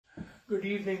Good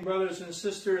evening, brothers and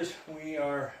sisters. We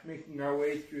are making our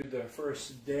way through the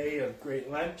first day of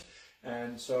Great Lent,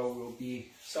 and so we'll be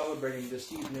celebrating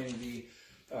this evening the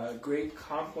Great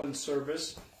Compline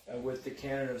service with the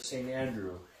Canon of St.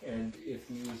 Andrew. And if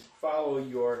you follow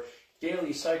your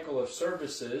daily cycle of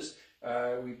services,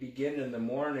 we begin in the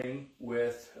morning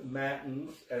with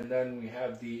matins, and then we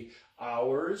have the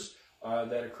hours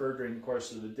that occur during the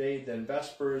course of the day. Then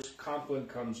Vespers, Compline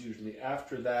comes usually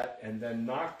after that, and then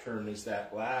Nocturne is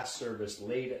that last service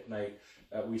late at night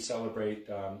that we celebrate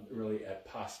really at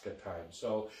Pascha time.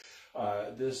 So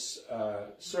this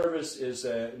service is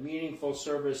a meaningful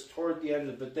service toward the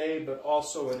end of the day, but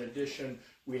also in addition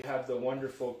we have the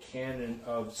wonderful Canon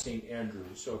of St. Andrew.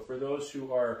 So for those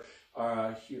who are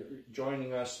here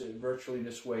joining us virtually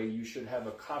this way, you should have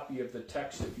a copy of the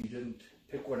text. If you didn't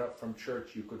pick one up from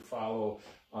church, you could follow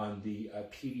on the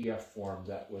PDF form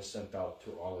that was sent out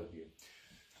to all of you.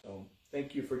 So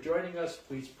thank you for joining us.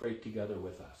 Please pray together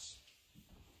with us.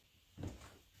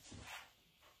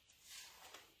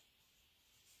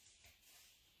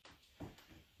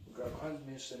 God,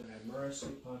 cleanse and have mercy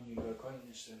upon me. God,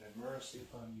 cleanse and have mercy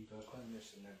upon me. God,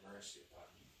 cleanse and have mercy upon me.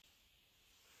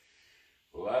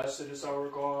 Blessed is our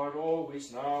God,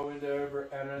 always, now, and ever,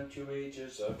 and unto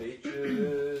ages of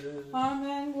ages.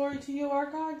 Amen. Glory to you, our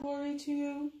God. Glory to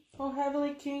you, O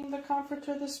heavenly King, the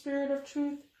Comforter, the Spirit of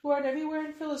truth, who art everywhere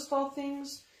and fillest all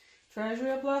things,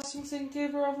 treasure of blessings and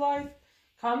giver of life.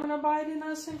 Come and abide in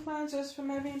us and cleanse us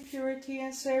from every impurity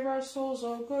and save our souls,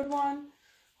 O good one.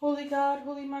 Holy God,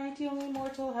 holy mighty, holy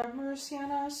immortal, have mercy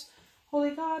on us.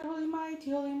 Holy God, holy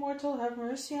mighty, holy immortal, have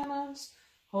mercy on us.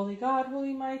 Holy God,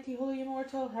 holy mighty, holy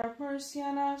immortal, have mercy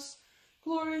on us.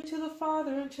 Glory to the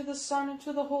Father, and to the Son, and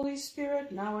to the Holy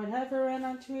Spirit, now and ever, and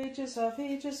unto ages of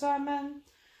ages. Amen.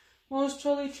 Most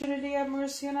Holy Trinity, have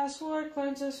mercy on us, Lord.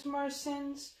 Cleanse us from our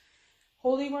sins.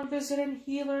 Holy One, visit and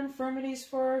heal our infirmities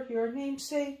for your name's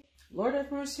sake. Lord,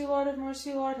 have mercy, Lord, have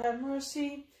mercy, Lord, have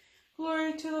mercy.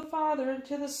 Glory to the Father, and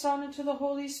to the Son, and to the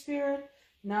Holy Spirit,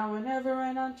 now and ever,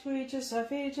 and unto ages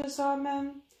of ages.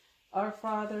 Amen. Our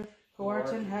Father, who art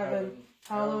in heaven,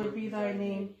 hallowed be thy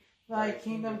name. Thy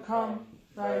kingdom come,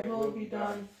 thy will be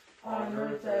done, on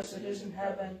earth as it is in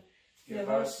heaven. Give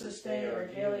us this day our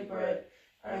daily bread,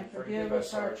 and forgive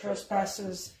us our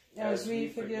trespasses, as we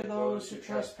forgive those who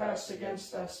trespass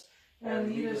against us. And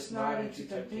lead us not into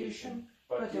temptation,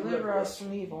 but deliver us from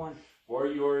the evil one. For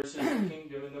yours is the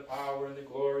kingdom, and the power, and the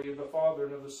glory of the Father,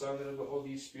 and of the Son, and of the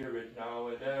Holy Spirit, now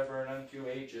and ever, and unto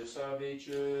ages of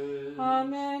ages.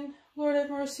 Amen. Lord have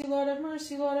mercy, Lord have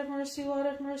mercy, Lord have mercy, Lord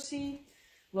have mercy.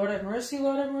 Lord have mercy,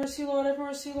 Lord have mercy, Lord have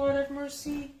mercy, Lord have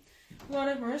mercy. Lord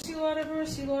have mercy, Lord have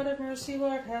mercy, Lord have mercy,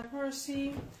 Lord have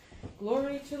mercy.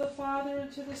 Glory to the Father,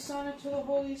 and to the Son, and to the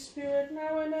Holy Spirit,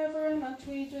 now and ever, and unto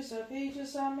ages of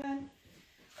ages. Amen.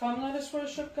 Come, let us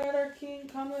worship God our King.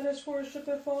 Come, let us worship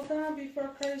and fall down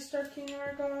before Christ our King and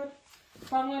our God.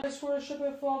 Come, let us worship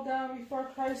and fall down before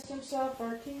Christ himself,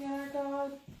 our King and our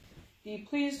God. Be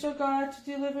pleased, O God, to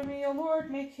deliver me, O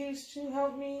Lord. Make haste to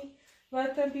help me.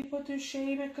 Let them be put to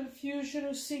shame and confusion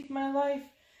who seek my life.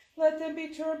 Let them be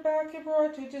turned back and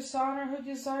brought to dishonor who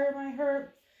desire my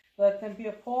hurt. Let them be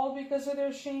appalled because of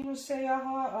their shame who say,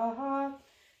 Aha, aha.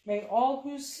 May all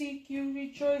who seek you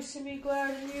rejoice and be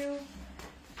glad in you.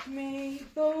 May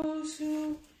those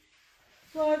who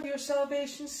love your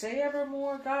salvation say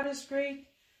evermore, God is great,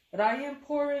 but I am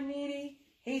poor and needy.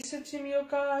 Hasten to me, O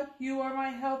God, you are my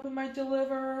help and my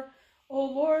deliverer. O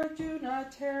Lord, do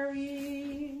not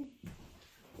tarry.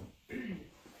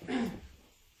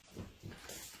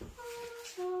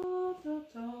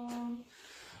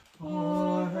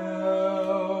 A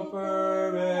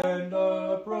helper and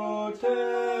a protector,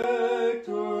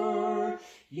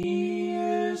 he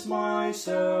is my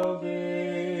salvation.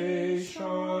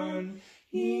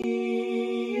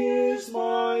 He is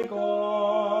my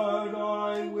God,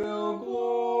 I will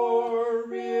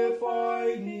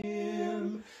glorify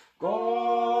him.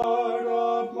 God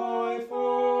of my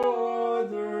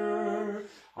Father,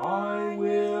 I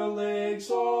will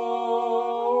exalt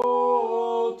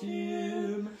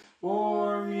him,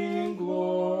 for in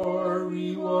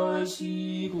glory was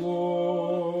he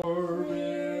glorified.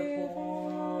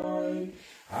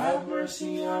 Have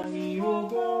mercy on me, O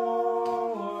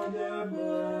God, have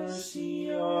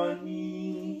mercy on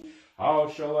me. How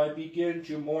shall I begin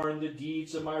to mourn the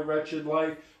deeds of my wretched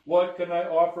life? What can I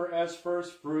offer as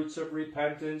first fruits of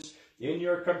repentance? In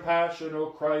your compassion, O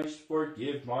Christ,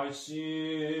 forgive my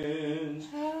sins.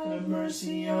 Have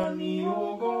mercy on me,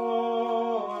 O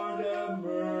God, have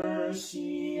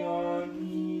mercy on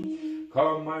me.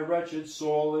 Come, my wretched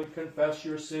soul, and confess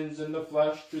your sins in the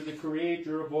flesh to the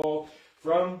Creator of all.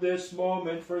 From this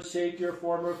moment forsake your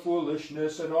former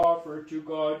foolishness and offer to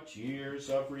God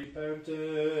tears of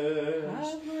repentance.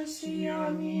 Have mercy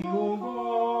on me, O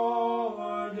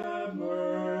God, have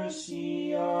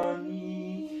mercy on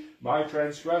me. My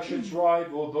transgressions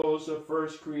rival those of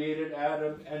first created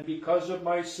Adam, and because of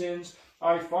my sins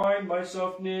I find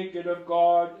myself naked of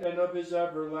God and of his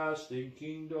everlasting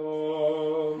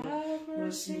kingdom. Have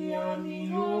mercy on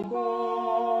me, O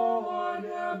God,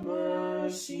 have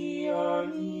mercy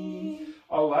on me.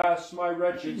 Alas, my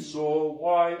wretched soul,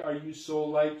 why are you so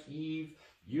like Eve?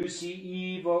 You see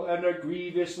evil and are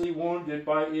grievously wounded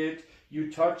by it. You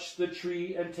touch the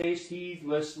tree and taste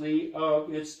heedlessly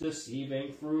of its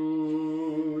deceiving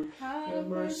fruit. Have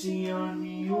mercy on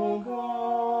me, O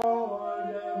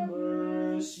God, have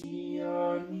mercy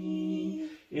on me.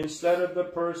 Instead of the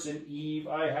person Eve,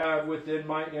 I have within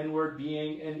my inward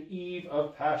being an Eve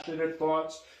of passionate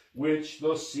thoughts, which,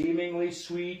 though seemingly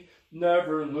sweet,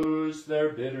 never lose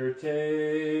their bitter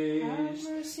taste. Have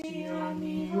mercy on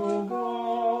me, O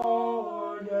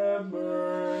God, have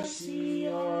mercy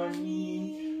on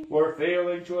me. For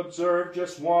failing to observe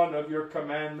just one of your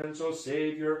commandments, O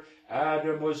Savior,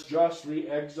 Adam was justly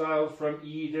exiled from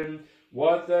Eden.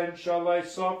 What then shall I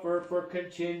suffer for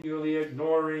continually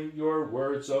ignoring your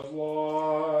words of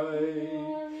life?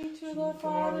 Glory to the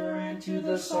Father, and to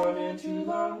the Son, and to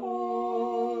the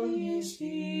Holy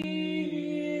Spirit.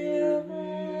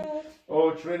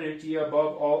 O Trinity,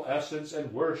 above all essence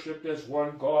and worshipped as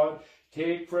one God,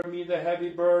 take from me the heavy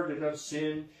burden of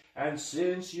sin, and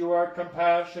since you are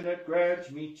compassionate,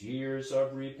 grant me tears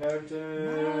of repentance.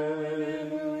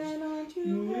 Now and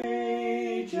unto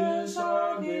ages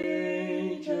of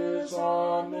ages.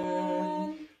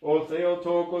 Amen. O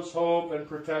Theotokos, hope and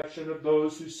protection of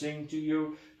those who sing to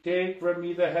you, take from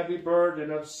me the heavy burden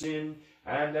of sin,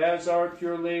 and as our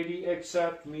pure Lady,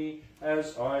 accept me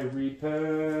as I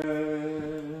repent.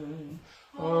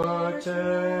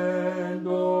 Attend,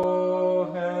 O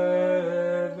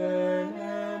heaven,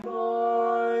 and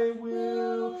I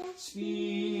will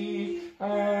speak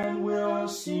and will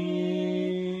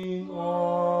sing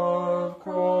of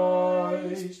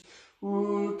Christ,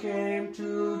 who came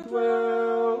to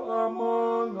dwell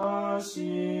among us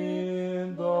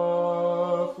in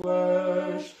the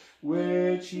flesh,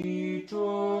 which he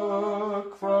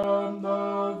took from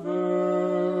the Virgin.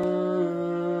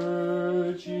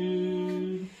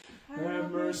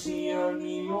 Have mercy on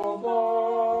me, O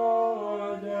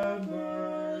God, have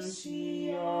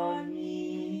mercy on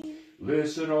me.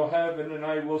 Listen, O heaven, and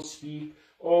I will speak.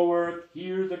 O earth,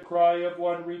 hear the cry of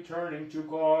one returning to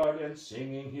God and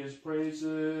singing his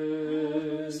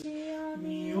praises. Have mercy on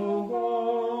Me, O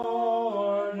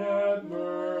God, have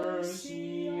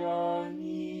mercy on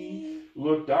me.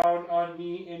 Look down on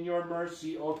me in your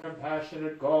mercy, O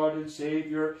compassionate God and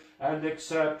Savior, and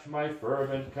accept my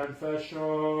fervent confession.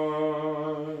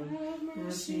 Have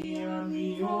Mercy on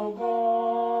me, O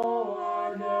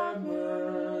God, have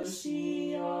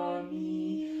mercy on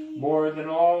me. More than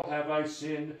all have I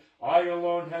sinned. I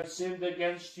alone have sinned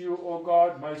against you, O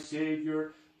God, my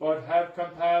Savior, but have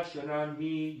compassion on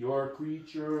me, your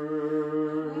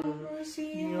creature. Have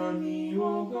mercy On me,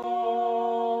 O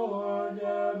God,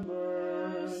 have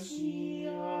mercy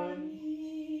on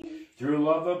me. Through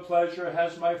love of pleasure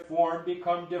has my form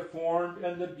become deformed,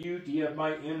 and the beauty of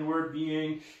my inward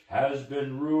being has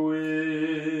been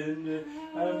ruined.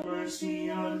 Have mercy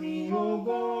on me, O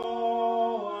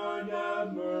God,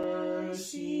 have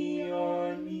mercy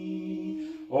on me.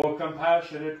 O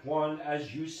compassionate one,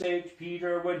 as you saved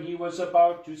Peter when he was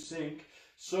about to sink,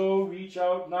 so reach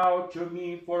out now to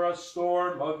me, for a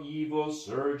storm of evil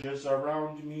surges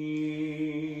around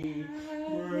me.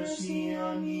 Mercy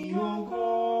on me, O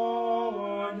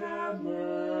God, have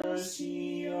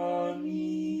mercy on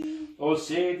me. O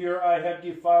Savior, I have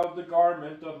defiled the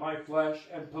garment of my flesh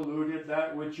and polluted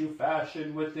that which you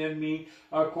fashioned within me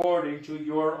according to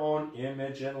your own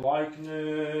image and likeness.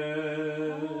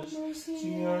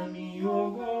 Mercy on me,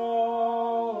 O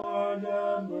God,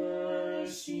 have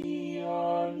mercy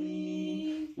on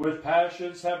me. With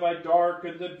passions have I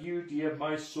darkened the beauty of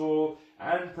my soul,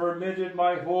 and permitted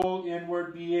my whole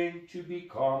inward being to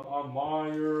become a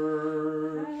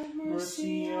mire.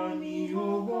 Mercy on me,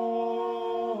 O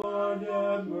God,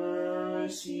 have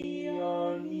mercy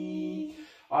on me.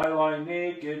 I lie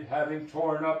naked, having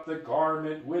torn up the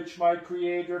garment which my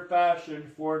Creator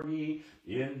fashioned for me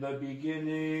in the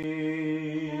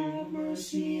beginning. Have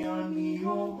mercy on me,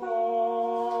 O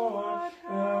God,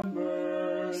 have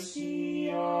mercy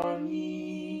on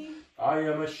me. I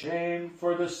am ashamed,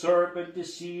 for the serpent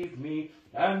deceived me,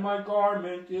 and my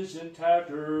garment is in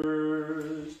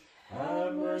tatters.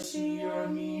 Have mercy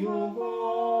on me, O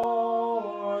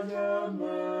God, have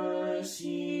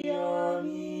mercy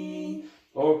on me.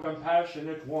 O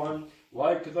compassionate one,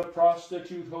 like the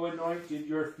prostitute who anointed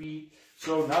your feet,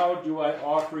 so now do I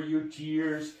offer you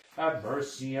tears. Have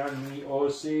mercy on me, O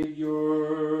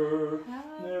Savior.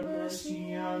 Have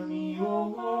mercy on me, O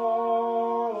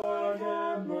God,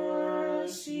 have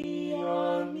mercy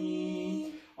on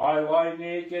me. I lie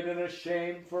naked and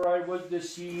ashamed, for I was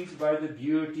deceived by the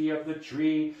beauty of the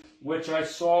tree which I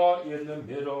saw in the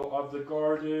middle of the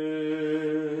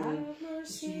garden. Have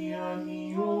Mercy on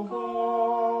me, O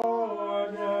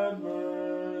God, have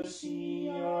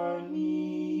mercy on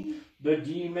me. The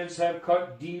demons have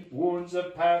cut deep wounds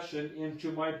of passion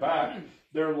into my back.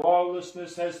 Their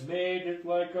lawlessness has made it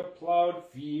like a plowed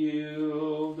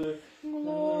field.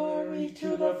 Glory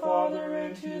to the Father,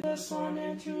 and to the Son,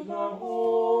 and to the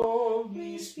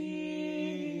Holy Spirit.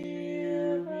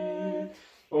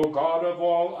 O God of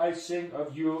all, I sing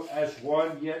of you as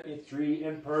one, yet in three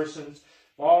in persons,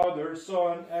 Father,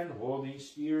 Son, and Holy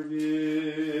Spirit.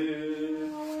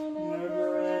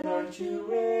 Never and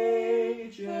unto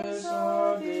ages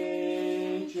of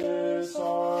ages.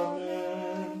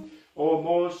 Amen. O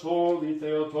most holy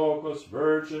Theotokos,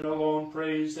 Virgin alone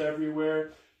praised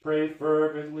everywhere, pray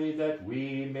fervently that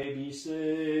we may be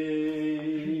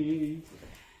saved.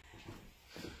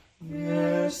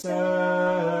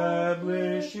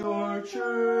 Establish your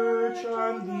church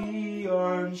on the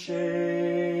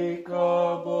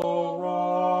unshakable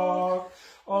rock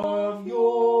of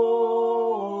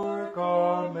your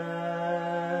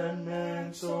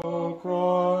commandments, O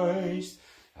Christ.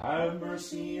 Have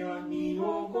mercy on me,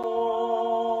 O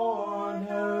God,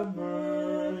 have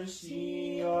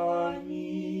mercy on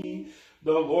me.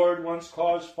 The Lord once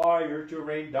caused fire to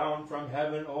rain down from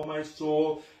heaven, O my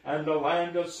soul, and the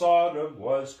land of Sodom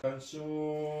was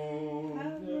consumed.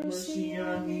 Have mercy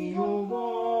on me, O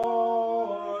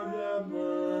God, have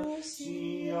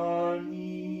mercy on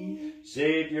me.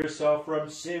 Save yourself from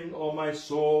sin, O my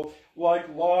soul. Like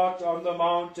Lot on the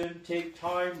mountain, take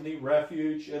timely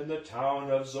refuge in the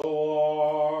town of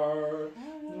Zoar.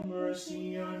 Have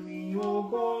mercy on me, O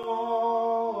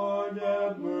God,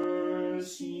 have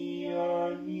mercy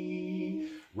on me.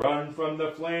 Run from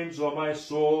the flames, O my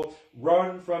soul,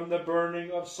 run from the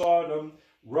burning of Sodom,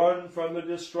 run from the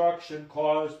destruction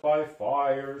caused by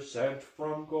fire sent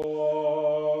from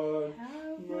God.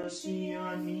 Have Mercy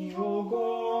on me, O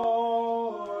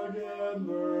God, have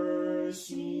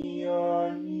mercy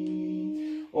on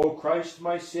me. O Christ,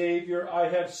 my Savior, I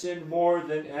have sinned more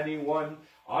than anyone.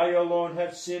 I alone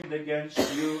have sinned against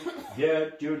you,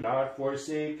 yet do not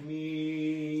forsake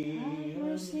me. Have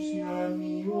Mercy on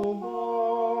me, O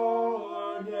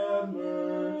God, have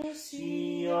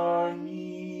mercy on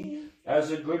me.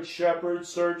 As a good shepherd,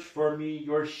 search for me,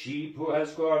 your sheep who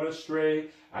has gone astray,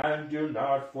 and do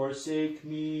not forsake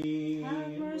me. Have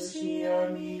Mercy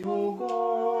on me, O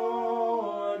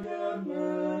God, have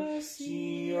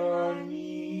mercy on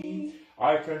me.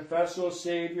 I confess, O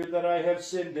Savior, that I have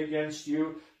sinned against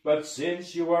you, but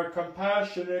since you are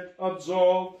compassionate,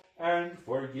 absolve and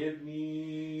forgive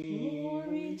me.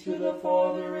 Glory to the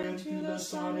Father, and to the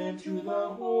Son, and to the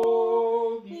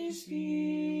Holy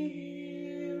Spirit.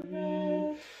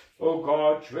 O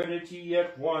God, Trinity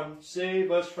yet one, save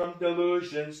us from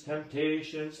delusions,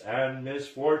 temptations, and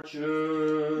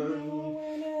misfortune.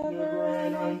 Never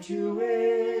and unto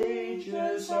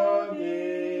ages of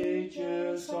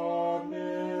ages.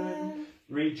 Amen.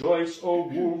 Rejoice, O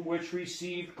womb which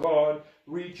received God.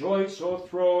 Rejoice, O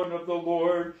throne of the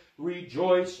Lord.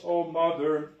 Rejoice, O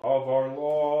mother of our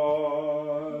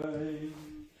Lord.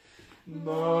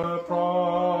 The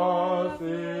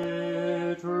prophet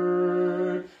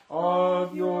heard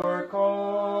of your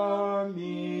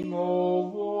coming, O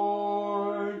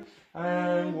Lord,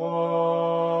 and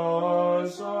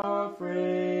was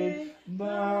afraid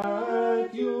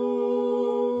that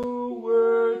you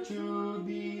were to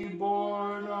be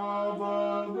born of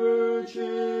a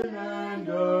virgin and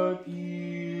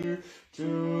appear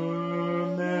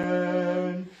to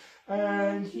men.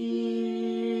 And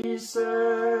he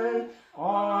said,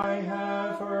 I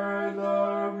have heard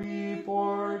the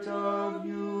report of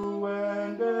you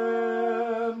and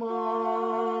am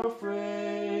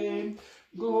afraid.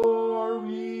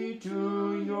 Glory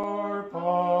to your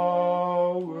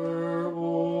power,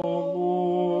 O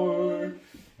Lord.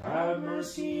 Have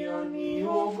mercy on me,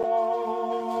 O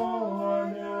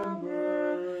God, have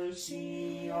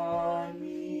mercy on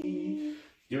me.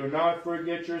 Do not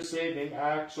forget your saving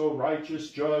acts, O righteous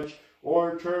judge,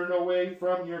 or turn away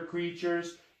from your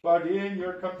creatures, but in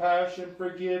your compassion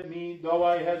forgive me, though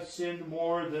I have sinned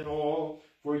more than all.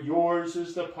 for yours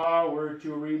is the power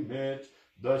to remit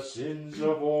the sins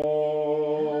of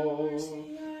all. Have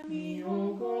mercy on me,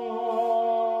 O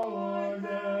God,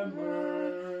 have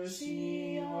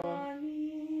mercy on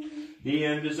me. The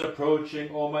end is approaching,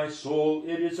 O my soul,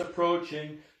 it is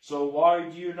approaching. So why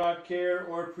do you not care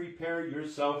or prepare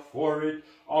yourself for it?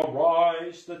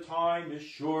 Arise, the time is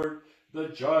short. The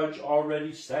judge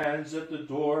already stands at the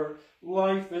door.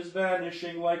 Life is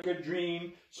vanishing like a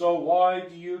dream. So why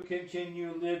do you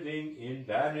continue living in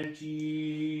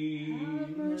vanity?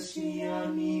 Have mercy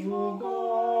on me, O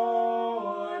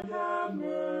God, have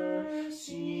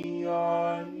mercy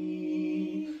on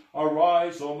me.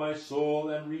 Arise, O my soul,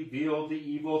 and reveal the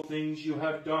evil things you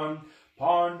have done.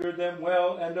 Ponder them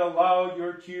well and allow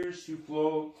your tears to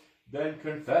flow. Then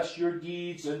confess your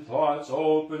deeds and thoughts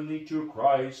openly to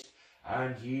Christ,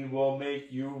 and he will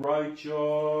make you righteous.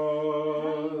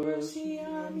 Have mercy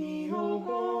on me, O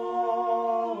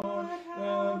God,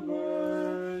 have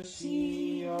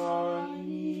mercy on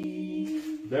me.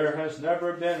 There has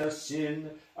never been a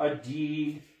sin, a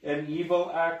deed, an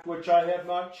evil act which I have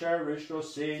not cherished, O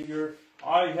Savior.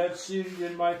 I have sinned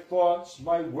in my thoughts,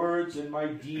 my words, and my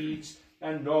deeds,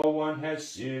 and no one has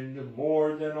sinned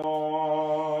more than I.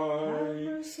 Have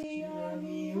mercy on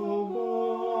me, O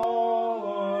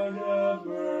God, have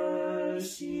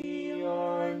mercy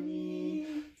on me.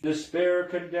 Despair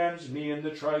condemns me in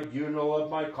the tribunal of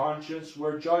my conscience,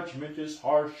 where judgment is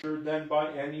harsher than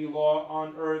by any law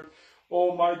on earth.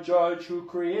 O my judge, who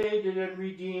created and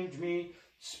redeemed me,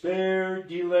 spare,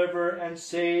 deliver, and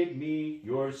save me,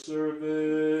 your servant.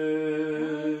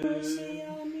 Have mercy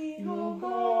on me, O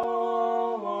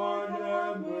God,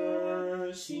 have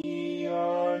mercy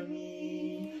on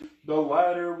me. The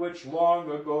ladder which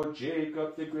long ago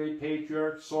Jacob, the great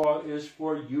patriarch, saw is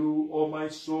for you, O my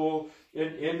soul,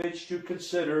 an image to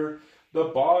consider. The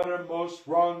bottommost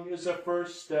rung is a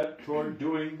first step toward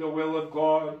doing the will of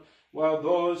God, while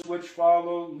those which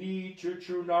follow lead to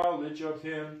true knowledge of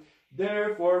him.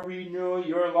 Therefore renew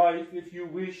your life if you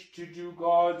wish to do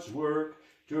God's work,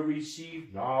 to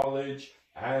receive knowledge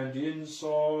and insight.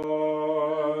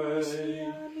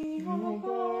 O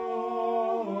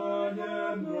God,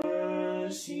 have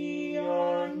mercy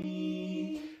on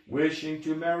me. Wishing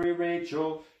to marry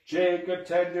Rachel, Jacob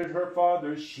tended her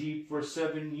father's sheep for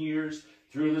 7 years,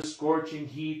 through the scorching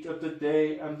heat of the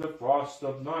day and the frost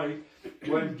of night.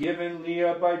 When given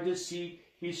Leah by deceit,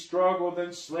 he struggled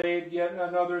and slaved yet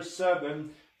another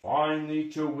 7, finally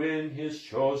to win his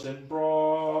chosen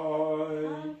bride.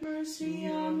 Have mercy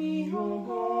on me,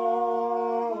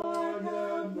 O God,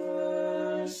 have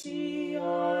mercy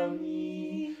on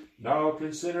me. Now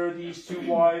consider these 2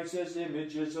 wives as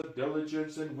images of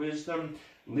diligence and wisdom.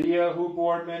 Leah, who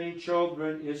bore many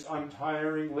children, is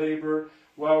untiring labor,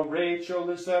 while Rachel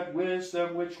is that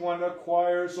wisdom which one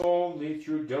acquires only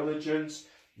through diligence.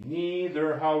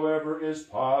 Neither, however, is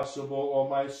possible, O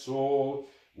my soul,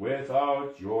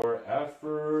 without your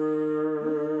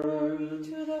effort. Glory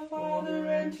to the Father,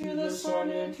 and to the Son,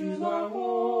 and to the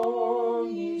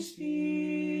Holy Spirit.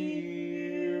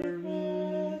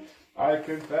 I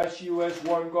confess you as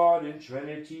one God in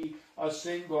Trinity, a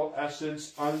single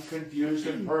essence, unconfused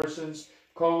in persons,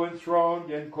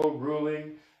 co-enthroned and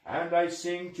co-ruling. And I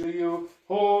sing to you,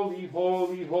 Holy,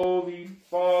 holy, holy,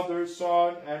 Father,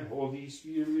 Son, and Holy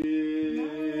Spirit.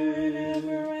 Now and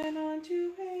ever and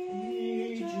unto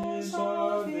ages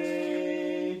of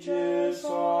ages.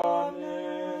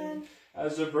 Amen.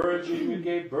 As a virgin you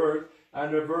gave birth,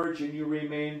 and a virgin you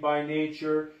remain by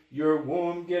nature, your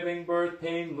womb giving birth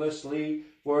painlessly,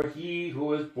 for he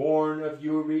who is born of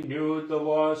you renewed the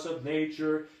laws of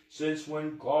nature, since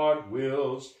when God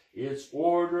wills, its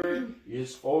order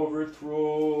is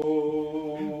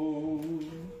overthrown.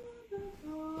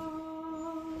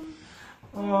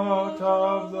 Out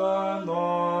of the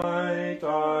night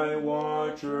I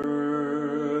watch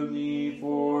early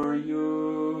for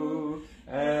you,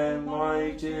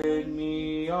 enlighten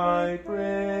me, I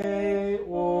pray,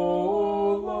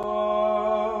 O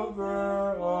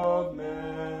lover of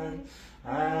man,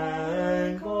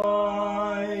 and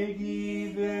guide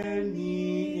even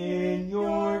me in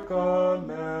your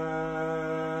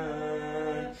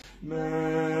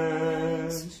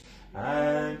commandments,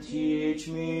 and teach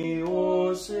me,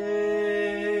 O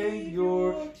Savior,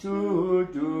 to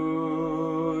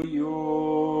do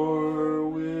your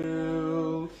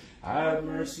will. Have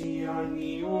mercy on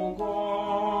me, O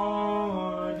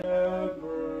God, have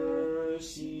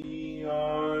mercy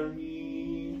on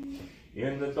me.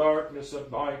 In the darkness of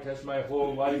night has my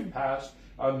whole life passed.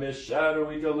 Amidst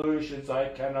shadowy delusions I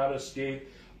cannot escape.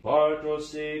 But, O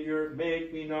Savior,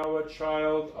 make me now a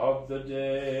child of the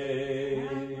day.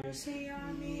 Have mercy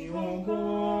on me, O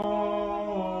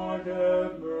God,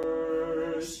 have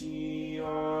mercy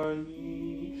on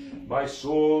me. My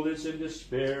soul is in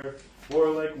despair, for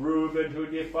like Reuben who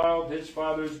defiled his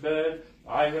father's bed,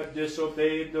 I have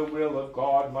disobeyed the will of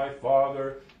God my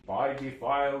Father by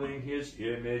defiling his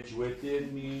image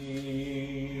within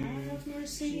me. Have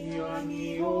mercy on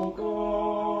me, O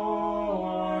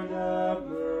God, have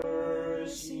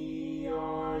mercy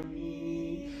on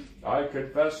me. I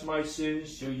confess my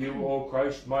sins to you, O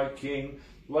Christ my King.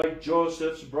 Like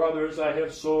Joseph's brothers, I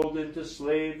have sold into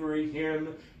slavery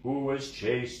him who was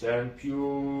chaste and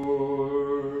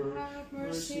pure. Have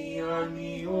mercy on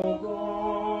me, O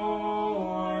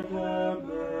God, have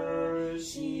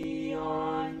mercy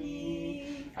on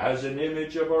me. As an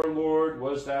image of our Lord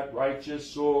was that righteous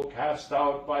soul cast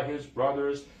out by his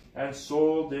brothers and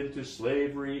sold into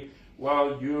slavery,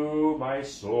 while you, my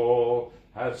soul,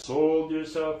 have sold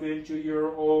yourself into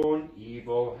your own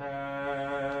evil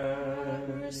hand. Have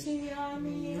mercy on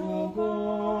me, O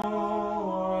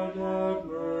God, have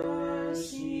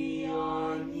mercy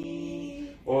on me.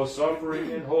 O suffering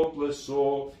and hopeless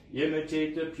soul,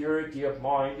 imitate the purity of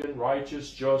mind and righteous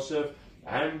Joseph,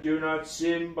 and do not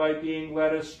sin by being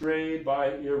led astray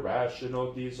by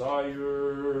irrational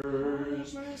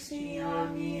desires. Have mercy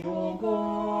on me, O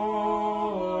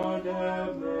God,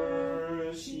 have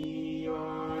mercy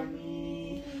on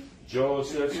me.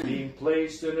 Joseph, being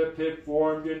placed in a pit,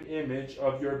 formed an image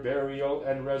of your burial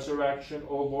and resurrection,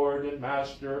 O Lord and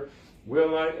Master,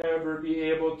 will I ever be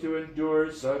able to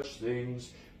endure such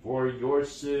things for your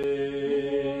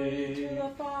sake? to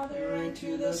the Father, and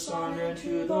to the Son, and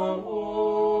to the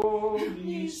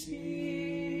Holy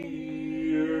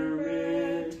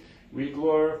Spirit. We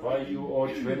glorify you, O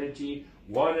Trinity,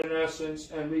 one in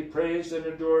essence, and we praise and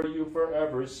adore you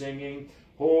forever, singing,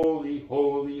 Holy,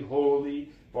 holy, holy,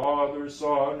 Father,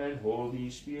 Son, and Holy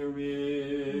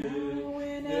Spirit. now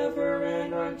and Ever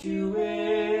and unto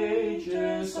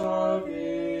ages of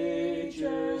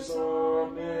ages.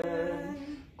 Amen.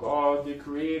 God, the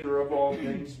creator of all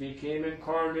things, became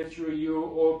incarnate through you,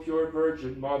 O pure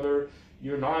Virgin Mother,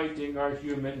 uniting our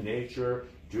human nature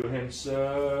to himself.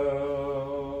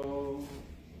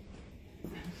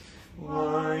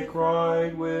 I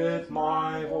cried with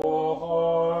my whole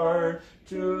heart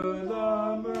to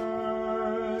the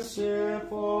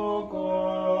merciful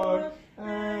God,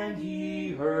 and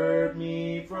he heard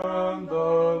me from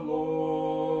the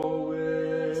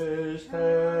lowest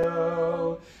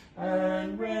hell,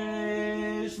 and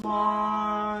raised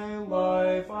my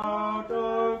life out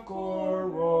of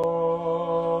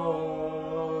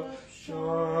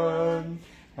corruption.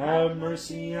 Have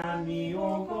mercy on me,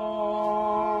 O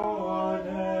God,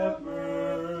 have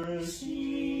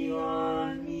mercy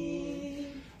on me.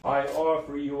 I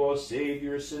offer you, O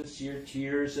Savior, sincere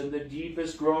tears and the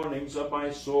deepest groanings of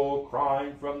my soul,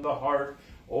 crying from the heart,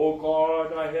 O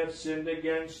God, I have sinned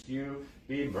against you.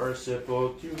 Be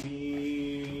merciful to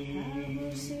me. Have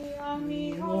mercy on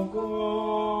me, O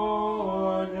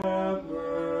God, have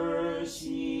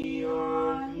mercy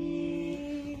on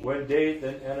me. When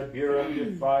Dathan and Abiram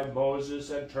defied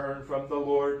Moses and turned from the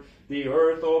Lord, the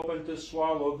earth opened to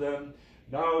swallow them.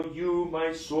 Now you,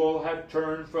 my soul, have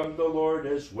turned from the Lord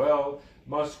as well,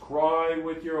 must cry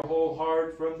with your whole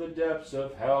heart from the depths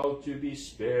of hell to be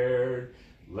spared,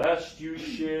 lest you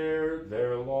share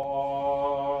their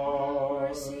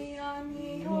loss. Have mercy on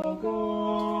me, O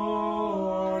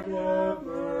God, have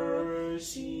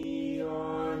mercy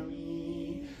on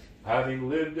me. Having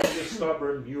lived as a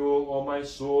stubborn mule, O my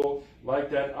soul, like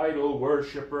that idol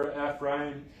worshipper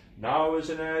Ephraim, now as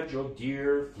an agile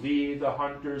deer, flee the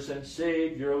hunters and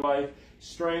save your life,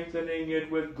 strengthening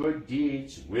it with good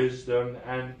deeds, wisdom,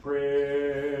 and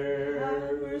prayer.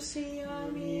 Have mercy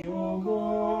on me, O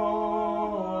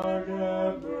God,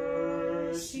 have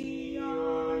mercy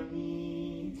on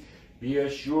me. Be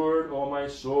assured, O my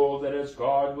soul, that as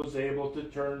God was able to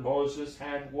turn Moses'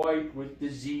 hand white with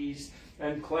disease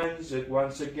and cleanse it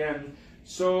once again,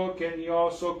 so can he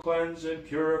also cleanse and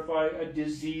purify a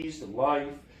diseased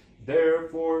life.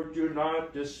 Therefore do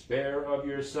not despair of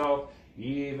yourself,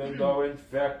 even though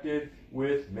infected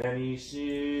with many Glory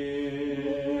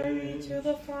sins. to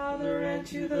the Father, and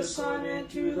to the Son, and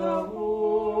to the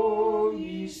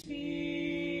Holy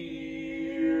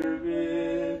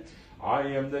Spirit. I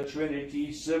am the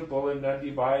Trinity, simple and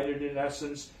undivided in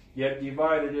essence, yet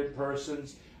divided in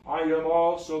persons. I am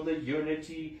also the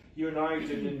unity,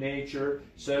 united in nature,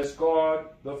 says God,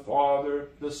 the Father,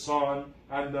 the Son,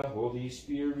 and the Holy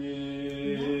Spirit.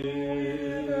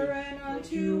 Ever and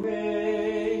unto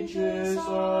ages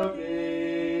of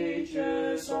ages.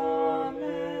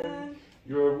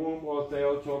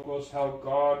 Theotokos, how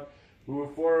God, who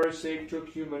for our sake took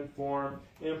human form,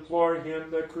 implore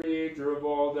him, the Creator of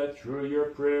all, that through your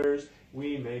prayers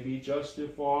we may be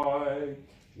justified.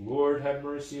 Lord have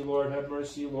mercy, Lord have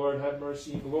mercy, Lord have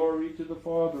mercy. Glory to the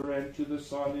Father, and to the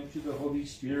Son, and to the Holy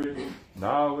Spirit,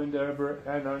 now and ever,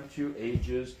 and unto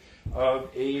ages of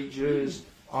ages.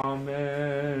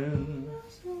 Amen.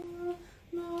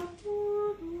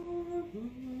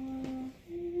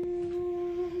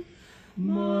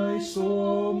 My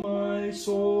soul,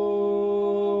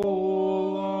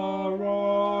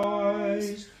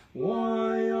 arise.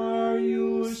 Why are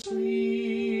you sleeping?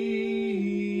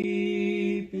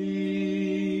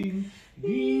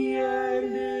 The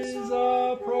end is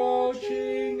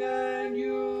approaching, and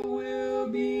you will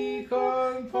be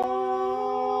confounded.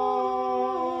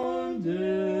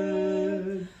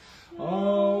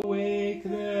 Awake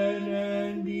then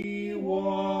and be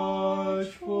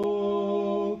watchful,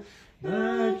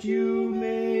 that you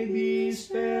may be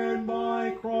spared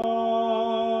by Christ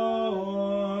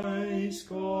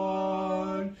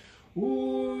God,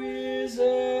 who is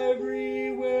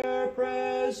everywhere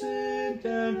present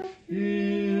and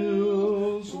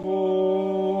fills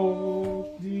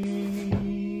all things.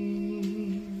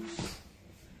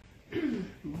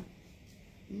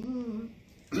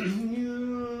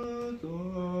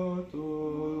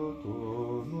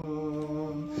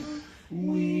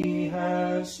 We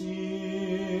have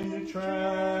sinned,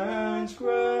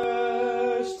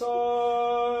 transgressed,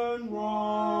 done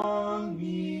wrong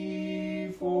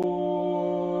before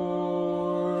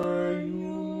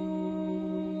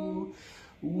you.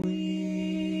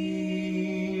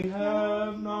 We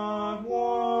have not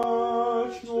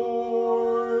watched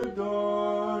nor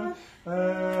done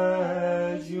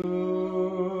as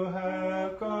you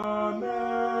have commanded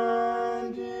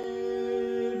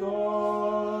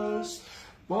us,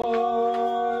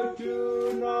 but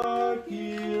do not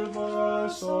give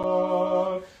us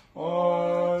up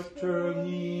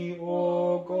utterly,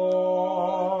 O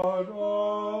God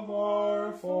of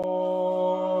our fathers.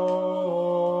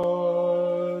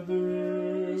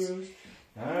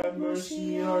 Have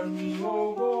mercy on me,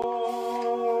 O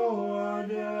God,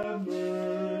 have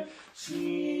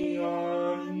mercy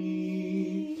on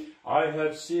me. I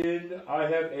have sinned, I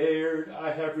have erred,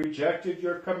 I have rejected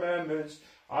your commandments.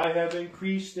 I have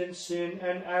increased in sin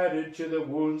and added to the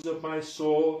wounds of my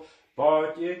soul.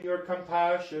 But in your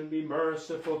compassion be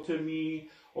merciful to me,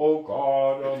 O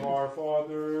God of our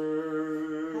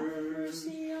fathers. Have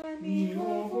mercy on me,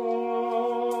 O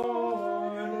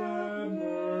God, have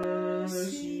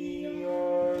mercy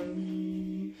on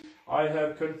me. I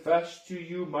have confessed to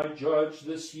you, my judge,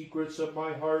 the secrets of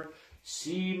my heart.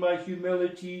 See my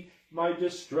humility, my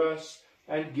distress,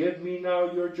 and give me now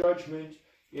your judgment.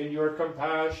 In your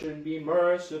compassion be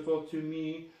merciful to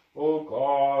me, O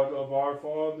God of our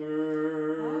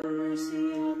fathers. Have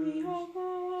mercy on me, O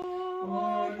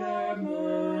God, have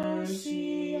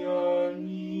mercy on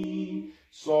me.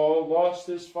 Saul lost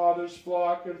his father's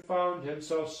flock and found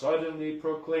himself suddenly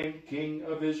proclaimed King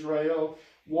of Israel.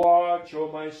 Watch, O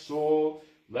my soul,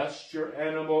 lest your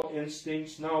animal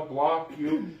instincts now block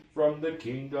you from the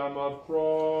kingdom of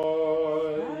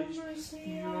Christ. Have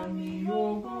mercy on me, O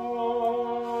O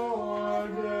God,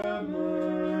 have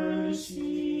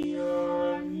mercy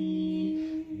on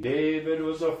me. David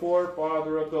was a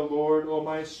forefather of the Lord, O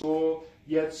my soul,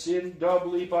 yet sinned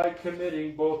doubly by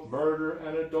committing both murder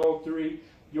and adultery.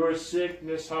 Your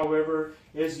sickness, however,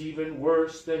 is even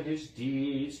worse than his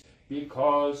deeds,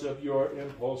 because of your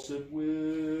impulsive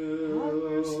will. Have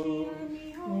mercy on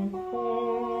me, O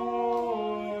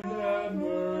God, have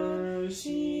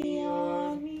mercy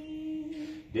on me.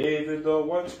 David, though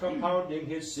once compounding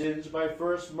his sins by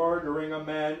first murdering a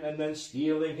man and then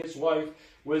stealing his wife,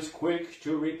 was quick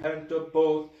to repent of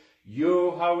both.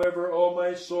 You, however, O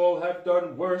my soul, have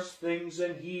done worse things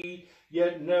than he,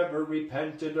 yet never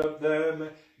repented of them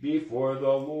before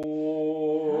the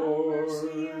Lord. Have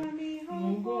mercy on me,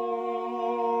 O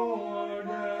God,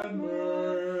 have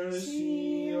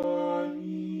mercy on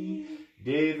me.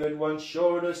 David once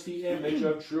showed us the image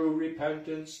of true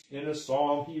repentance in a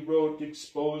psalm he wrote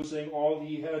exposing all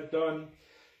he had done.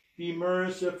 Be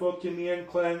merciful to me and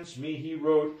cleanse me, he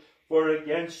wrote, for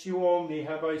against you only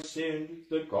have I sinned,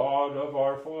 the God of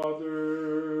our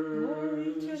fathers.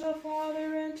 Glory to the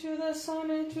Father, and to the Son,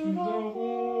 and to the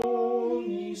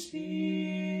Holy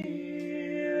Spirit.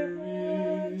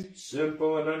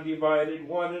 Simple and undivided,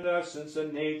 one in essence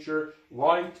and nature,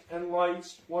 light and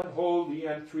lights, one holy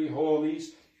and three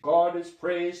holies. God is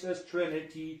praised as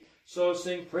Trinity, so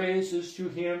sing praises to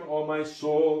him, O my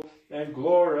soul, and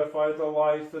glorify the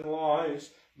life and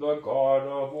lives, the God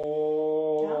of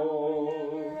all. Now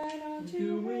and ever and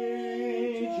unto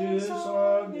ages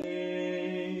of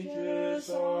ages.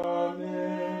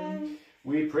 Amen.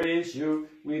 We praise you,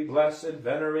 we bless and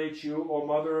venerate you, O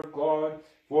Mother of God,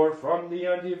 for from the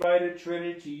undivided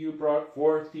Trinity you brought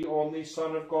forth the only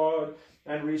Son of God,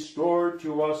 and restored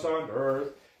to us on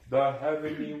earth the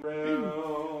heavenly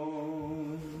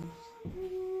realm.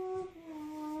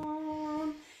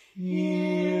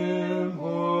 In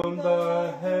whom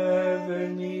the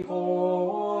heavenly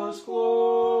hosts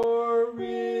glorify,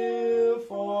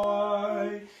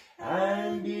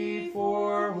 and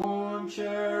before whom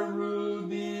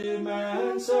cherubim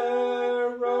and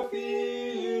seraphim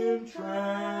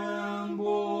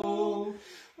tremble,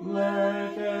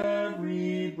 let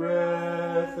every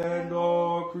breath and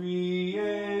all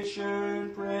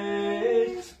creation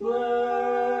praise,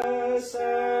 bless,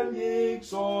 and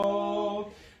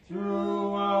exalt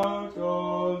throughout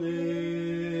all ages.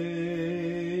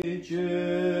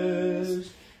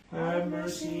 Have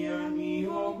mercy on me,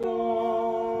 O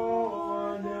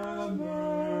God, have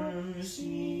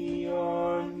mercy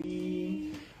on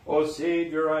me. O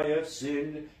Savior, I have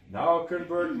sinned. Now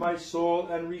convert my soul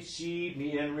and receive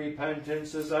me in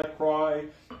repentance as I cry.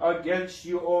 Against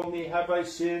you only have I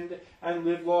sinned and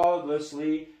lived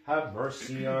lawlessly. Have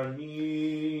mercy on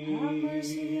me. Have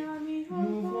mercy on me, O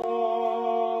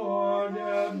Lord,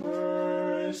 have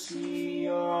mercy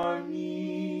on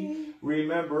me.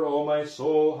 Remember, O my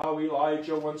soul, how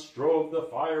Elijah once drove the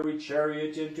fiery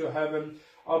chariot into heaven,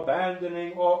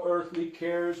 abandoning all earthly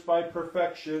cares by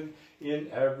perfection in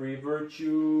every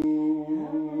virtue.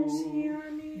 Have mercy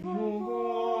on me, O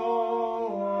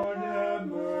Lord, have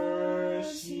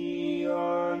mercy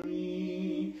on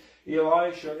me.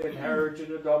 Elisha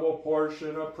inherited a double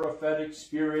portion of prophetic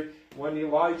spirit when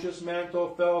Elijah's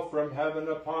mantle fell from heaven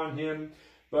upon him.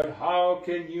 But how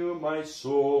can you, my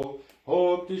soul,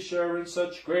 hope to share in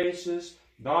such graces,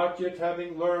 not yet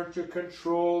having learned to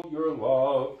control your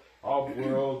love of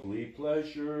worldly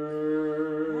pleasures?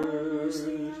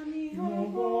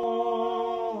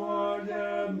 Lord,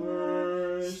 have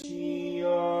mercy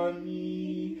on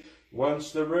me.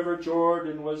 Once the river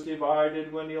Jordan was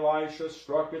divided when Elisha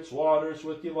struck its waters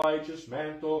with Elijah's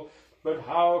mantle. But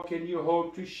how can you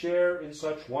hope to share in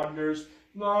such wonders,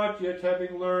 not yet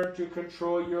having learned to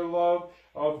control your love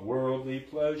of worldly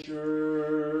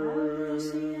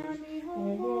pleasures?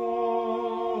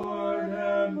 Lord,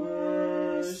 have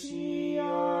mercy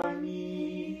on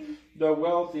me. The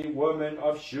wealthy woman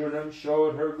of Shunem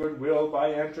showed her goodwill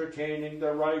by entertaining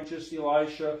the righteous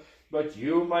Elisha. But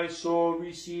you, my soul,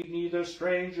 receive neither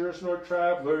strangers nor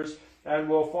travelers, and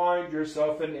will find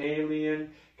yourself an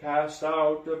alien, cast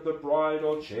out of the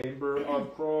bridal chamber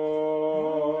of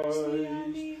Christ.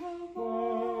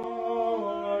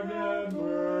 Lord, have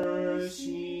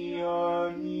mercy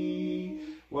on me.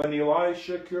 When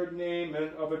Elisha cured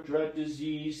Naaman of a dread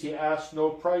disease, he asked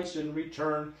no price in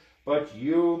return. But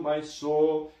you, my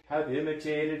soul, have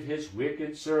imitated his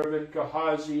wicked servant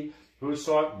Gehazi, who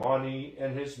sought money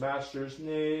in his master's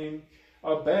name.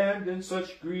 Abandon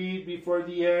such greed before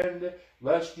the end,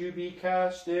 lest you be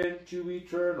cast into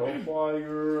eternal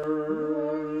fire.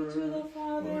 Glory to the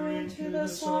Father, and to the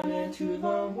Son, and to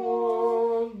the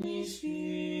Holy Spirit.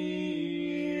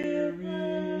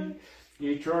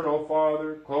 Eternal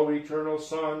Father, co-eternal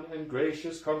Son, and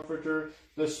gracious Comforter,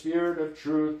 the Spirit of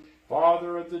truth,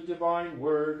 Father of the divine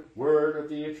Word, Word of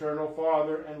the eternal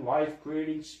Father, and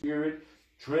life-creating Spirit,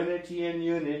 Trinity and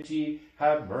unity,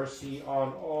 have mercy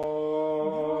on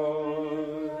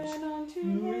us. and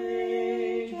unto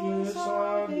Ages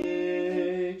of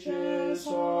ages,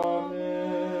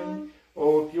 amen.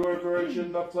 O pure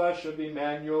Virgin, the flesh of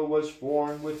Emmanuel was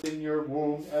formed within your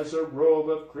womb as a robe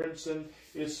of crimson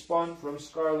is spun from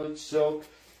scarlet silk.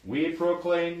 We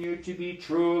proclaim you to be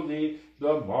truly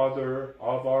the Mother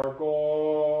of our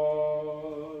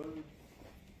God.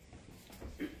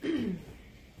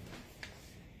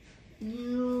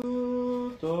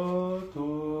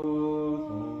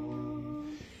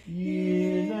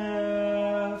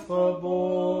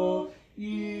 Ineffable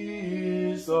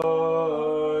is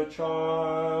the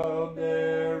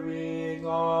childbearing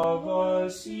of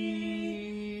a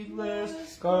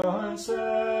seedless conception.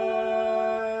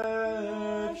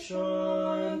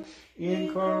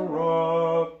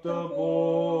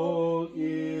 Incorruptible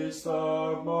is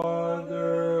the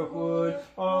motherhood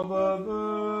of a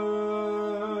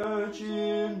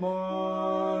virgin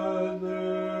mother.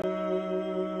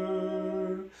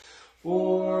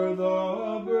 For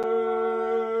the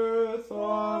birth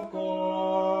of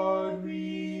God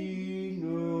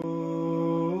renews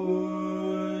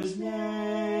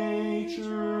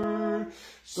nature,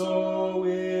 so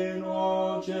in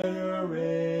all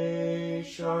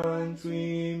generations presence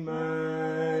we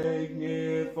magnify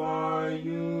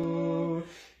you.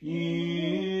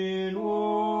 In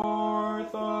orthodox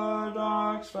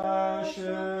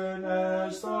fashion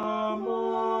as the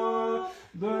mother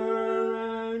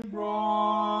and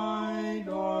bride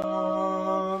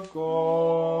of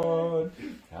God.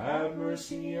 Have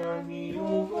mercy on me,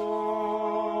 O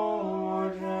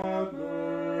God, have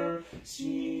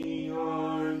mercy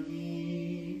on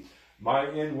me. My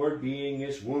inward being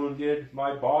is wounded,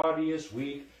 my body is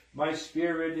weak, my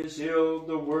spirit is ill,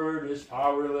 the word is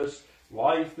powerless.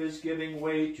 Life is giving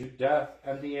way to death,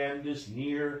 and the end is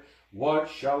near. What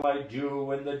shall I do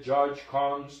when the judge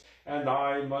comes, and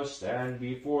I must stand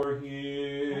before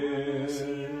him?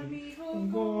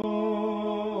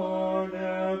 God,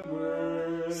 have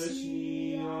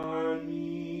mercy on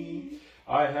me.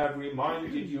 I have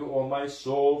reminded you, O my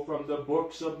soul, from the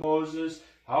books of Moses,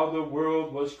 how the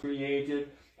world was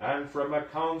created, and from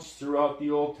accounts throughout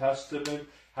the Old Testament,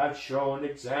 have shown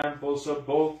examples of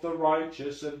both the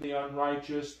righteous and the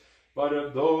unrighteous, but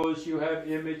of those you have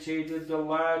imitated the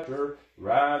latter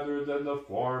rather than the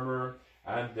former,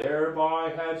 and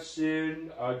thereby have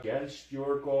sinned against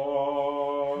your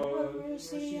God. Have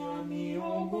mercy on me,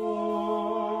 O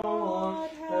God,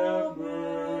 have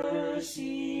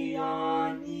mercy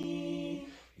on me.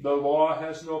 The law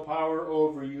has no power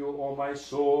over you, O my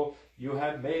soul. You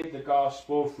have made the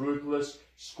gospel fruitless,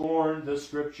 scorned the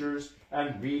scriptures,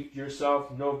 and reaped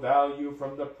yourself no value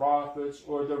from the prophets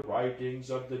or the writings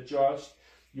of the just.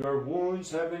 Your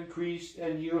wounds have increased,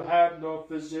 and you have no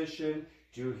physician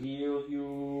to heal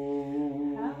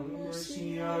you. Have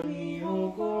mercy on me, O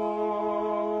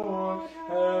God,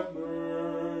 have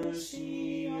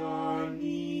mercy on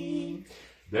me.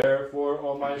 Therefore,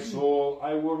 O my soul,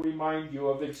 I will remind you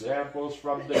of examples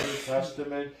from the New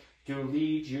Testament to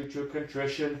lead you to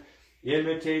contrition.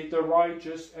 Imitate the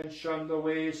righteous and shun the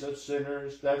ways of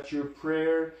sinners, that through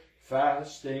prayer,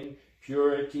 fasting,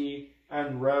 purity,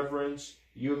 and reverence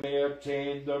you may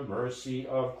obtain the mercy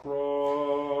of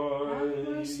Christ. Have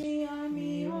mercy on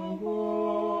me, O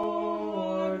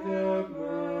God, have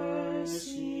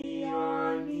mercy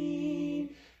on me.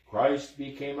 Christ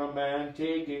became a man,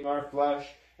 taking our flesh,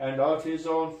 and of his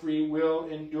own free will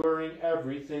enduring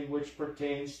everything which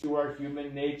pertains to our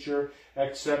human nature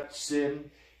except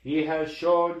sin. He has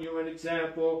shown you an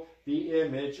example, the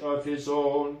image of his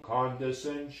own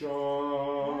condescension.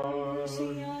 Have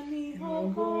mercy on me, O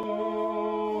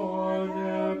God,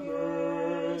 have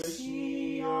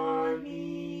mercy on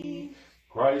me.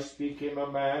 Christ became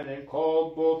a man and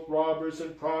called both robbers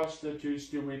and prostitutes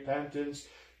to repentance.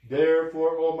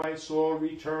 Therefore, O my soul,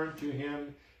 return to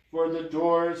him. For the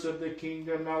doors of the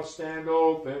kingdom now stand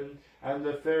open, and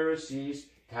the Pharisees,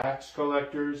 tax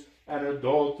collectors, and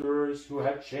adulterers who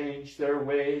have changed their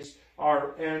ways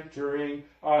are entering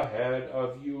ahead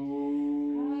of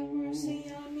you. Have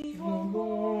mercy on me, O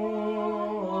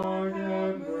God,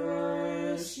 have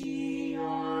mercy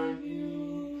on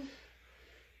you.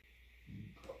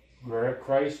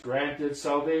 Christ granted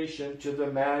salvation to the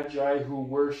Magi who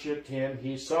worshipped him.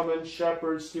 He summoned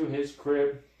shepherds to his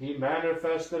crib. He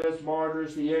manifested as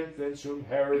martyrs the infants whom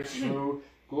Herod slew,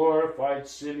 glorified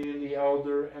Simeon the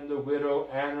elder and the widow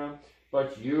Anna.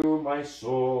 But you, my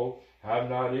soul, have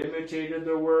not imitated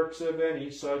the works of any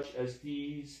such as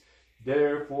these.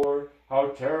 Therefore, how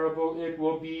terrible it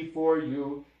will be for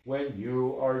you when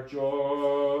you are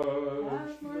judged.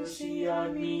 Have mercy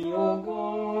on me, O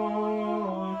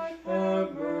God,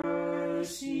 have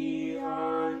mercy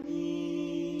on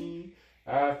me.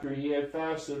 After he had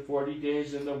fasted 40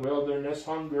 days in the wilderness,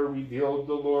 hunger revealed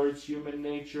the Lord's human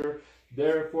nature.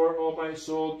 Therefore, O my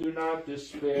soul, do not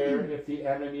despair if the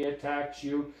enemy attacks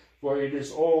you, for it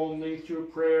is only through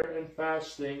prayer and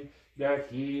fasting that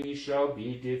he shall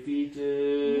be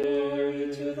defeated. Glory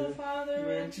to the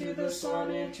Father, and to the Son,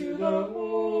 and to the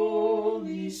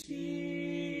Holy Spirit.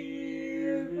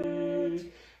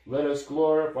 Let us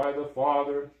glorify the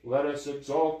Father, let us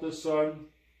exalt the Son,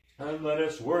 and let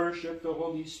us worship the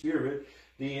Holy Spirit,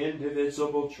 the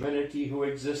indivisible Trinity who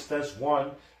exists as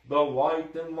one, the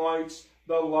light and lights,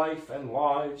 the life and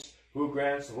lives, who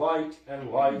grants light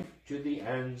and life to the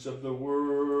ends of the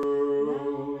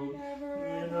world.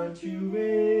 And unto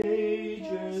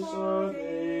ages of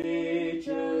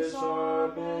ages,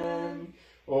 amen.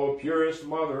 O purest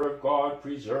Mother of God,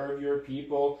 preserve your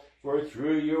people, for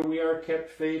through you we are kept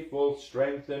faithful,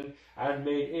 strengthened, and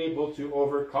made able to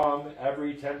overcome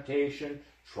every temptation,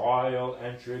 trial,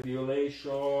 and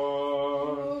tribulation.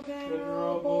 O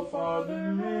venerable Father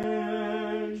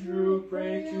Andrew,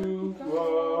 pray to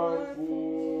God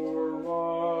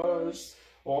for us.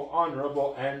 O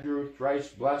honorable Andrew, thrice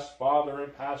blessed Father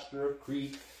and Pastor of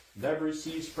Crete, Never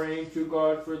cease praying to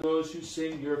God for those who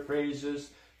sing your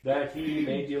praises, that he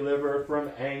may deliver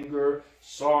from anger,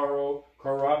 sorrow,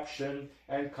 corruption,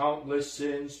 and countless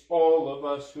sins all of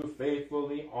us who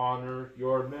faithfully honor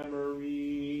your memory.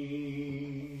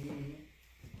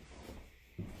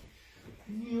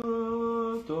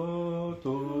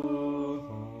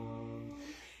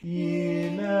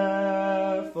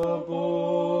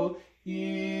 Ineffable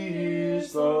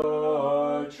is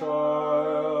the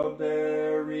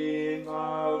childbearing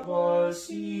of a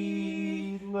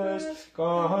seedless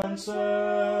conception.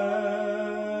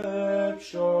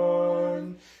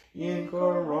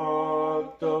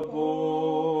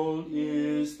 Incorruptible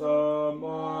is the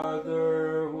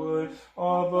motherhood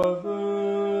of a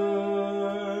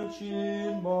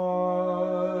virgin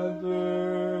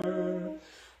mother.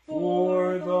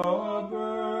 For the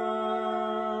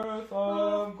birth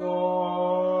of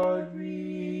God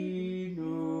renews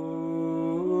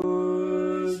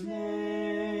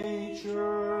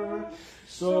nature,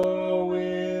 so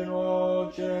in all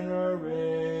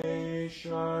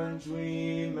generations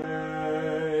we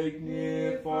magnify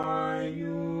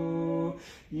you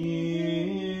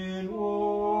in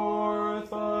orthodox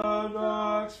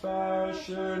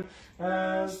fashion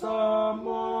as the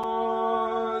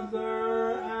mother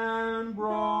and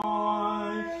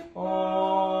bride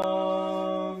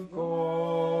of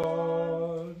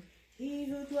God. He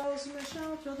who dwells in the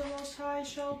shelter of the Most High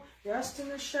shall rest in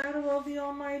the shadow of the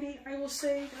Almighty. I will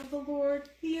say of the Lord,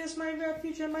 He is my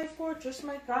refuge and my fortress,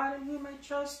 my God in whom I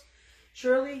trust.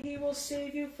 Surely He will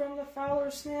save you from the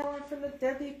fowler's snare and from the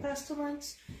deadly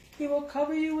pestilence. He will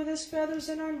cover you with His feathers,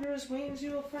 and under His wings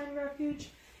you will find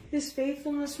refuge. His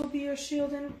faithfulness will be your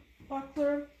shield and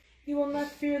buckler. You will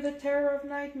not fear the terror of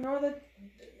night, nor the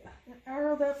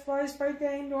arrow that flies by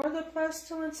day, nor the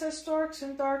pestilence that stalks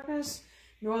in darkness,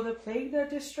 nor the plague that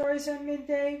destroys at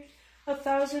midday.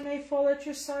 1,000 may fall at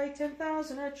your side,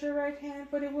 10,000 at your right hand,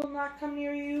 but it will not come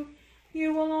near you.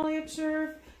 You will only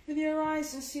observe with your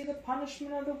eyes and see the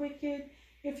punishment of the wicked.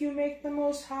 If you make the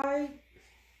Most High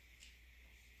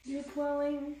your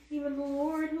dwelling, even the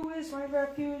Lord who is my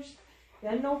refuge,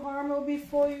 then no harm will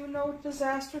befall you, no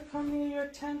disaster come near your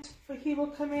tent, for He will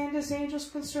command His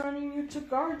angels concerning you to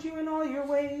guard you in all your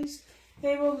ways.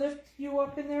 They will lift you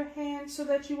up in their hands so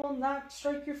that you will not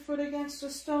strike your foot against a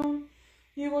stone.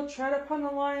 You will tread upon the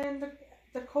lion and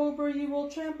the cobra, you will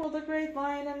trample the great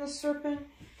lion and the serpent.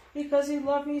 Because He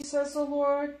loved me, says the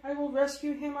Lord, I will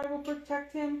rescue him, I will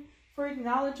protect him, for He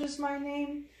acknowledges my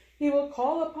name. He will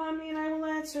call upon me, and I will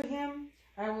answer him.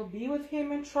 I will be with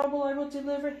him in trouble, I will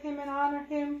deliver him and honor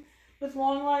him. With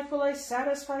long life will I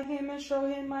satisfy him and show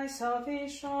him my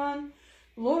salvation.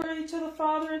 Glory to the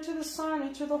Father, and to the Son,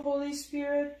 and to the Holy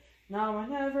Spirit, now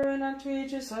and ever, and unto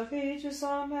ages of ages.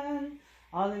 Amen.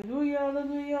 Alleluia,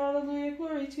 alleluia, alleluia,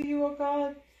 glory to you, O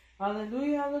God.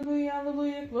 Alleluia, alleluia,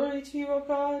 alleluia, glory to you, O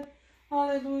God.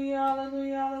 Alleluia,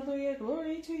 alleluia, alleluia,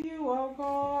 glory to you, O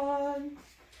God.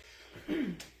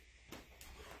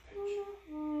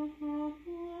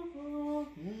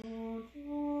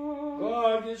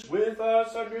 God is with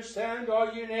us. Understand,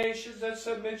 all you nations, and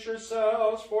submit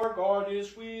yourselves, for God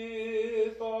is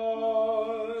with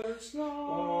us.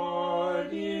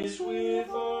 God is with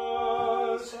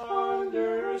us.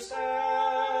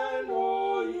 Understand,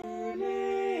 all you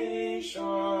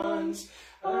nations,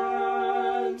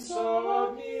 and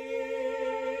submit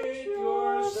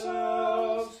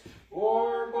yourselves,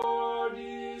 for God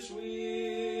is with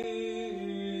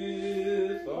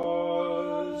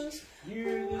us.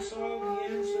 Hear the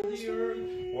songs of the earth,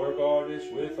 for God is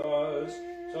with us.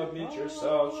 Submit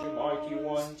yourselves, you mighty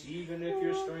ones, even if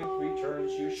your strength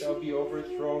returns, you shall be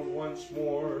overthrown once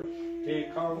more.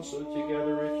 Take counsel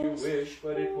together if you wish,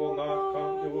 but it will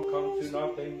come to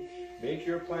nothing. Make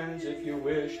your plans if you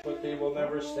wish, but they will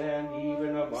never stand,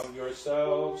 even among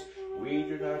yourselves. We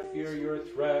do not fear your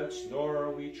threats, nor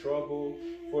are we troubled.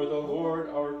 For the Lord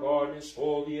our God is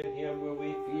holy, in Him will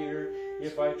we fear.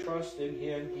 If I trust in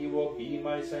Him, He will be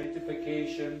my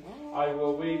sanctification. I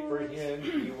will wait for Him,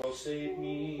 He will save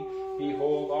me.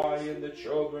 Behold, I and the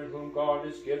children whom God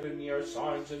has given me are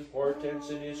signs and portents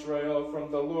in Israel from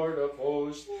the Lord of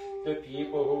hosts. The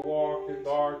people who walked in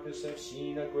darkness have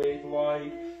seen a great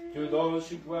light. To those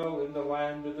who dwell in the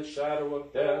land of the shadow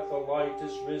of death, a light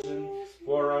is risen.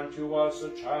 For unto us a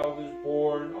child is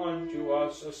born, unto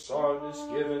us a son is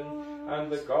given,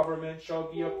 and the government shall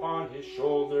be upon his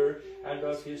shoulder, and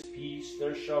of his peace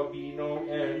there shall be no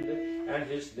end. And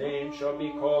his name shall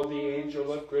be called the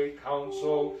Angel of Great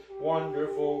Counsel,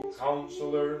 Wonderful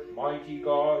Counselor, Mighty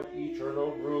God,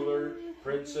 Eternal Ruler,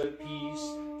 Prince of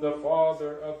Peace, the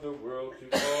Father of the world to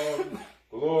come.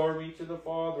 Glory to the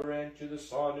Father, and to the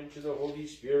Son, and to the Holy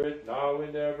Spirit, now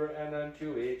and ever, and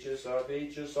unto ages of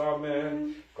ages.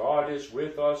 Amen. God is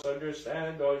with us.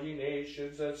 Understand, all ye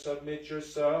nations, and submit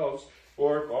yourselves,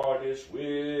 for God is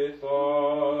with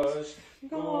us.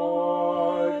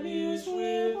 God is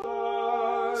with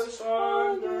us.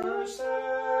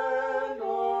 Understand,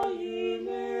 all ye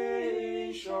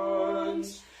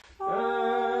nations,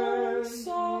 and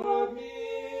submit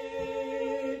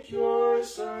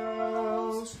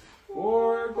yourselves,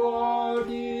 for God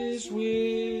is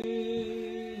with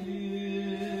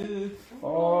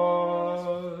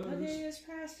us. The day is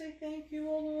past, I thank you,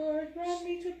 O Lord. Grant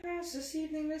me to pass this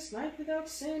evening, this night, without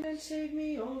sin, and save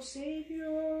me, O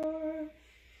Savior.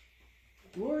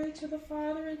 Glory to the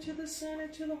Father, and to the Son,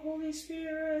 and to the Holy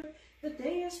Spirit. The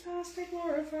day is past, I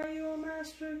glorify you, O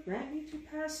Master. Grant me to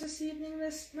pass this evening,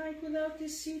 this night, without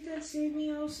deceit, and save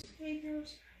me, O Savior.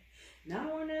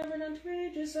 Now and ever, and unto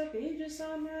ages of ages.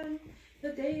 Amen. The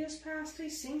day is past, I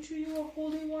sing to you, O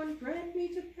Holy One. Grant me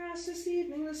to pass this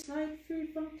evening, this night, free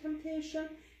from temptation,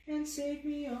 and save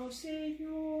me, O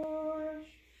Savior.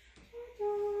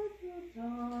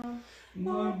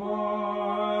 The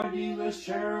bodiless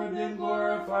cherubim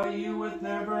glorify you with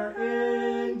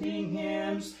never-ending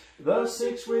hymns. The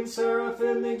six-winged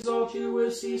seraphim exalt you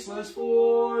with ceaseless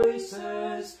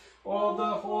voices. All the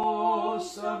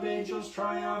hosts of angels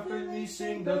triumphantly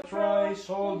sing the thrice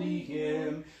holy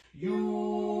hymn.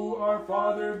 You are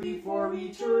Father before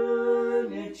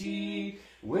eternity,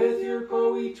 with your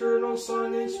co-eternal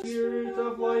Son and Spirit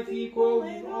of life equal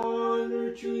in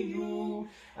honor to you,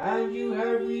 and you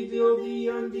have revealed the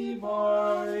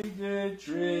undivided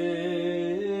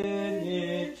Trinity.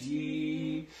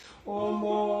 O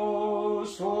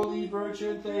most holy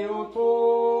Virgin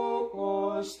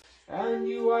Theotokos, and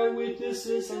you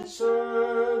eyewitnesses and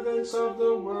servants of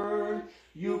the Word,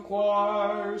 you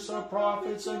choirs of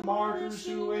prophets and martyrs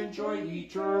who enjoy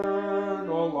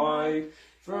eternal life,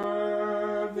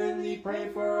 fervently pray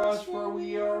for us, for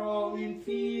we are all in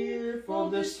fearful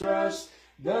distress,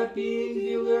 that being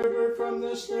delivered from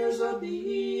the snares of the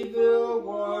evil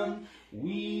one,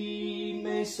 we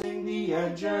may sing the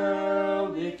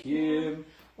angelic hymn.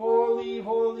 Holy,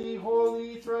 holy,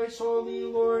 holy, thrice holy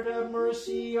Lord, have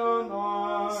mercy on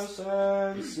us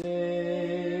and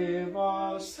save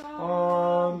us.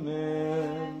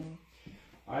 Amen.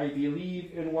 I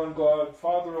believe in one God,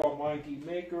 Father Almighty,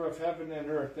 maker of heaven and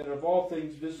earth, and of all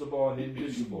things visible and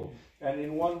invisible, and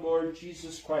in one Lord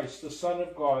Jesus Christ, the Son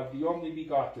of God, the only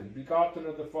begotten, begotten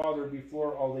of the Father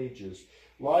before all ages,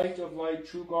 light of light,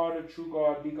 true God of true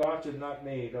God, begotten, not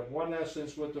made, of one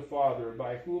essence with the Father,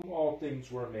 by whom all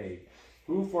things were made,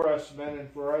 who for us men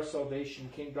and for our salvation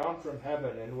came down from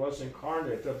heaven and was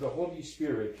incarnate of the Holy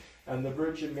Spirit and the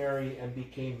Virgin Mary, and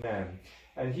became man.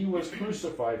 And he was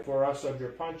crucified for us under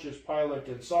Pontius Pilate,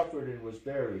 and suffered and was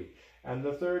buried. And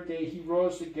the third day he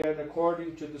rose again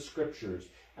according to the Scriptures,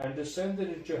 and descended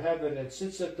into heaven, and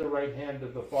sits at the right hand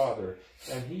of the Father.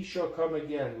 And he shall come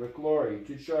again with glory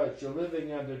to judge the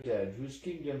living and the dead, whose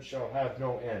kingdom shall have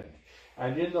no end.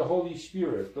 And in the Holy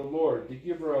Spirit, the Lord, the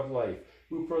giver of life,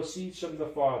 who proceeds from the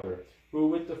Father, who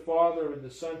with the Father and the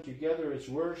Son together is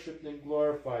worshipped and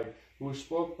glorified, who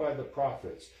spoke by the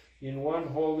prophets, in one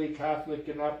holy Catholic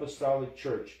and Apostolic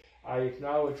Church, I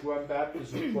acknowledge one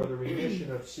baptism for the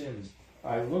remission of sins.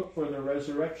 I look for the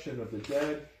resurrection of the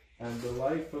dead and the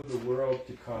life of the world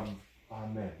to come.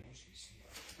 Amen.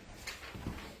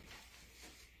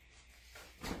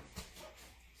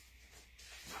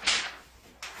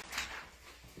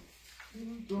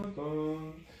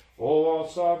 O all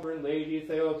sovereign Lady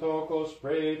Theotokos,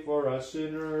 pray for us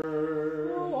sinners.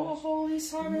 O holy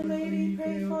sovereign Lady,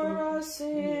 pray for us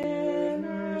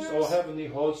sinners. O heavenly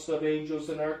hosts of angels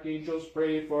and archangels,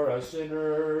 pray for us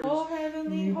sinners. O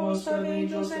heavenly host of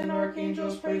angels and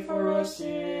archangels, pray for us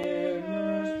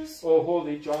sinners. O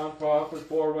holy John, prophet,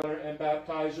 forerunner, and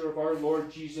baptizer of our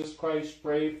Lord Jesus Christ,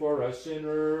 pray for us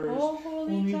sinners. O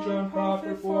holy John,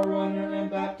 prophet, forerunner, and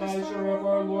baptizer of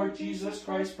our Lord Jesus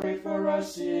Christ, pray for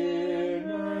us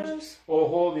sinners. O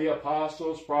holy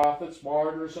apostles, prophets,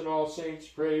 martyrs, and all saints,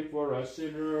 pray for us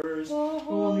sinners. O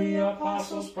holy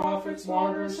apostles, prophets,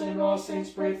 martyrs, and all saints,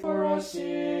 pray for us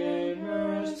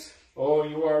sinners. O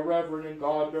you are reverend and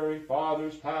God-bearing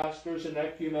fathers, pastors, and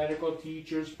ecumenical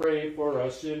teachers, pray for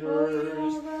us sinners. O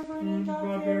you are reverend and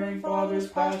God-bearing fathers,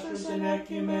 pastors, and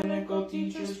ecumenical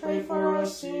teachers, pray for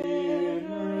us sinners.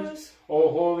 sinners. O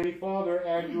Holy Father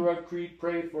Andrew of Crete,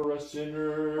 pray for us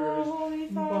sinners. O Holy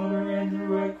Father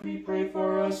Andrew of Crete, pray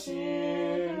for us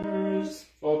sinners.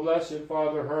 O blessed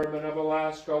Father Herman of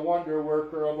Alaska, wonder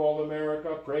worker of all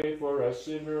America, pray for us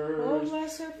sinners. O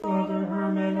blessed Father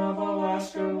Herman of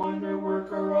Alaska, wonder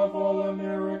worker of all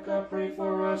America, pray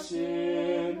for us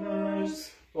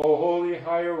sinners. O holy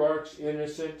hierarchs,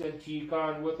 Innocent and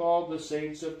Tikhon, with all the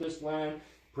saints of this land,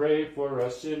 pray for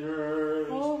us sinners.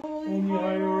 O holy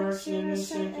hierarchs,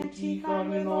 Innocent and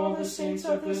Tikhon, and all the saints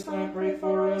of this land, pray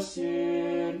for us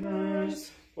sinners.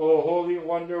 O holy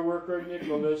wonder worker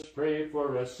Nicholas, pray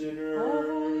for us sinners. O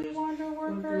holy wonder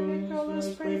worker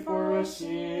Nicholas, pray for us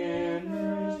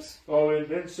sinners. O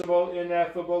invincible,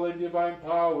 ineffable, and divine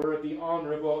power of the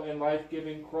honorable and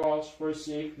life-giving cross,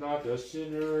 forsake not us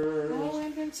sinners. O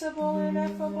invincible,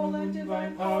 ineffable, and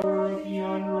divine power of the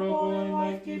honorable and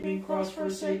life-giving cross,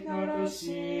 forsake not us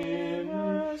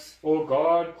sinners. O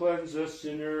God, cleanse us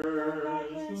sinners.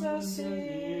 Cleanse us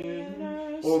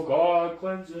sinners. O God,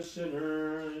 cleanse us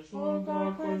sinners. O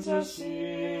God, cleanse us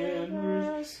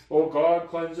sinners. O God,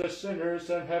 cleanse us sinners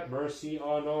and have mercy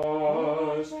on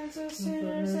O us. cleanse us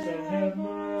sinners and have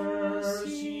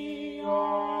mercy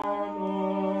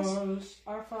on us.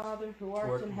 Our Father, who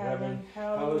art in heaven,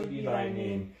 hallowed be thy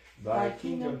name. Thy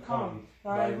kingdom come,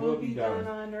 thy will be done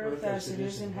on earth as it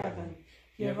is in heaven.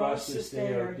 Give us this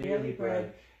day our daily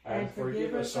bread, and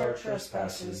forgive us our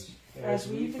trespasses, as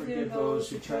we forgive those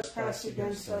who trespass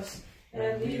against us.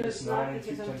 And lead us not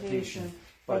into temptation,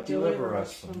 but deliver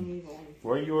us from evil.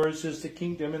 For yours is the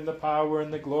kingdom and the power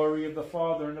and the glory of the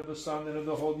Father and of the Son and of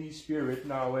the Holy Spirit,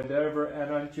 now and ever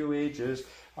and unto ages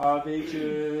of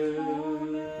ages.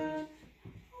 Amen.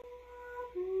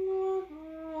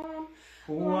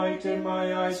 Whiten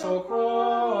my eyes, O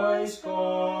Christ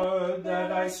God,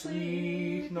 that I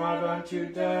sleep not unto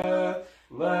death,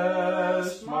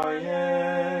 lest my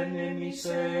enemy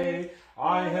say,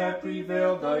 I have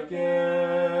prevailed against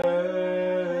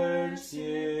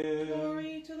him.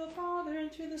 Glory to the Father,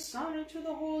 and to the Son, and to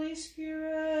the Holy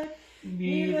Spirit.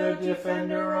 Be the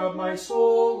defender of my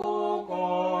soul, O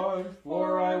God,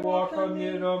 for I walk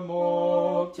amid a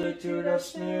multitude of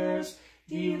snares.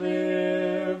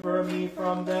 Deliver me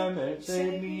from them and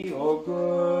save me, O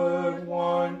good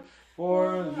one,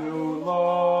 for you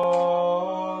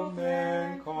love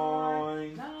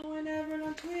mankind. Now and ever and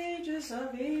unto ages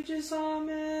of ages.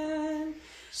 Amen.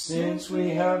 Since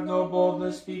we have no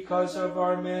boldness because of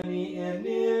our many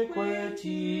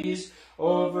iniquities,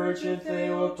 O Virgin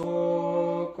Theotokos,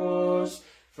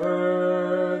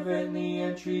 fervently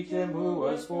entreat him who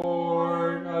was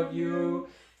born of you,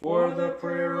 for the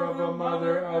prayer of a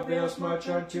mother avails much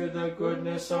unto the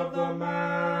goodness of the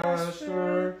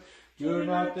Master. Do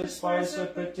not despise the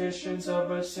petitions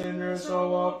of a sinner,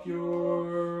 O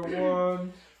pure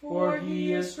one, for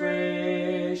he is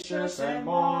gracious and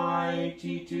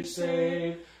mighty to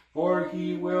save, for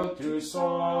he will to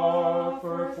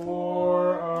suffer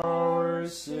for our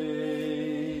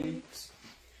sakes.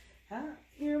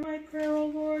 Hear my prayer, O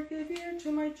Lord, give ear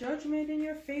to my judgment. In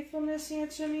your faithfulness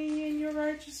answer me in your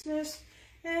righteousness.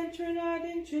 Enter not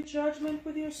into judgment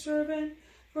with your servant,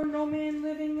 for no man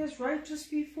living is righteous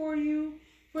before you.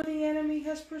 For the enemy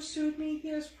has pursued me, he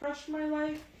has crushed my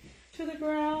life to the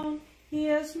ground. He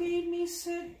has made me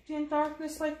sit in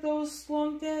darkness like those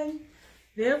long dead.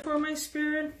 Therefore my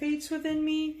spirit faints within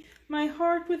me, my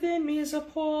heart within me is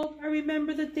appalled. I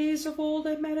remember the days of old,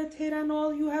 I meditate on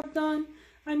all you have done.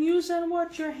 I muse on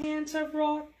what your hands have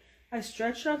wrought. I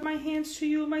stretch out my hands to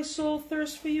you, my soul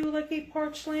thirsts for you like a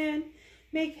parched land.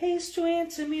 Make haste to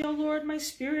answer me, O Lord, my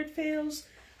spirit fails.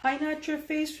 Hide not your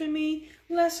face from me,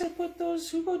 lest I put those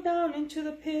who go down into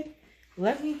the pit.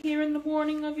 Let me hear in the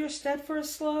morning of your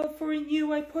steadfast love, for in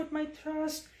you I put my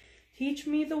trust. Teach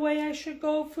me the way I should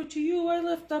go, for to you I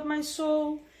lift up my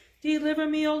soul. Deliver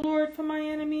me, O Lord, from my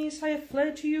enemies. I have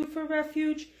fled to you for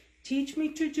refuge. Teach me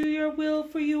to do your will,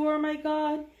 for you are my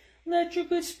God. Let your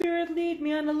good spirit lead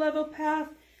me on a level path.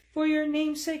 For your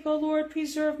name's sake, O Lord,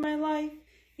 preserve my life.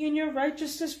 In your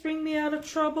righteousness bring me out of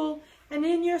trouble, and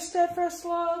in your steadfast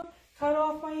love cut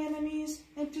off my enemies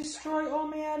and destroy all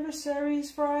my adversaries,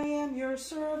 for I am your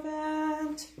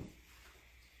servant.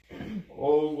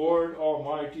 O Lord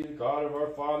Almighty, the God of our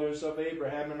fathers, of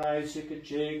Abraham and Isaac and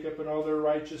Jacob and all their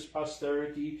righteous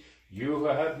posterity, you who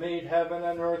have made heaven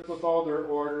and earth with all their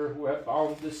order, who have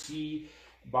bound the sea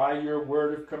by your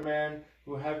word of command,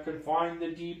 who have confined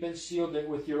the deep and sealed it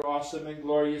with your awesome and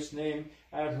glorious name,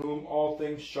 at whom all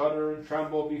things shudder and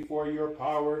tremble before your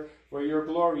power. For your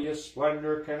glorious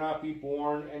splendor cannot be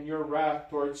borne, and your wrath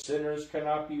towards sinners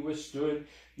cannot be withstood.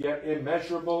 Yet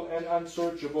immeasurable and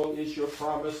unsearchable is your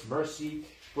promised mercy.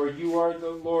 For you are the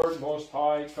Lord Most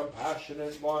High,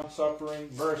 compassionate,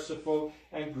 long-suffering, merciful,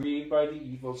 and grieved by the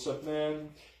evils of men.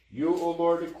 You, O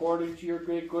Lord, according to your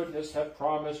great goodness, have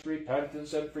promised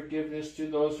repentance and forgiveness to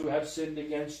those who have sinned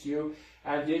against you,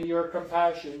 and in your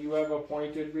compassion you have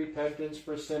appointed repentance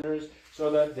for sinners, so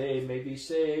that they may be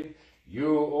saved.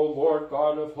 You, O Lord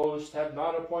God of hosts, have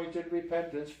not appointed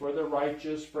repentance for the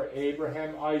righteous, for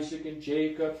Abraham, Isaac, and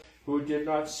Jacob, who did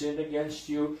not sin against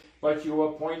you, but you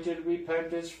appointed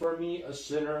repentance for me, a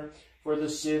sinner. For the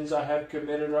sins I have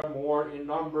committed are more in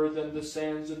number than the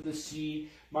sands of the sea.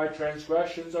 My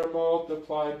transgressions are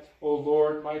multiplied. O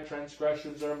Lord, my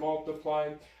transgressions are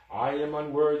multiplied. I am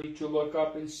unworthy to look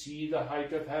up and see the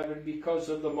height of heaven because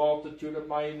of the multitude of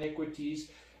my iniquities.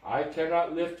 I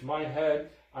cannot lift my head.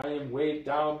 I am weighed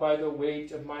down by the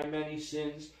weight of my many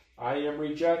sins. I am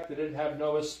rejected and have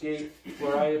no escape,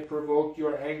 for I have provoked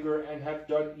your anger and have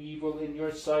done evil in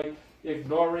your sight,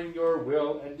 ignoring your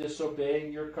will and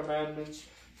disobeying your commandments.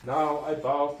 Now I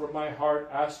bow from my heart,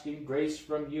 asking grace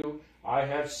from you. I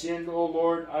have sinned, O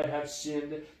Lord, I have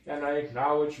sinned, and I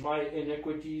acknowledge my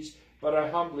iniquities. But I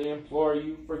humbly implore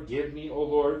you, forgive me, O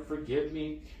Lord, forgive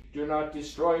me. Do not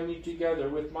destroy me together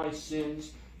with my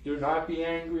sins. Do not be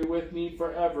angry with me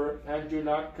forever, and do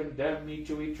not condemn me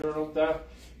to eternal death.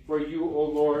 For you, O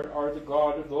Lord, are the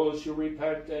God of those who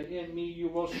repent, and in me you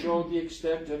will show the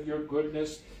extent of your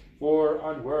goodness. For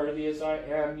unworthy as I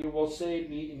am, you will save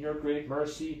me in your great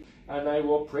mercy, and I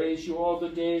will praise you all the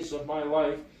days of my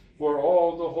life. For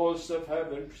all the hosts of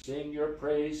heaven sing your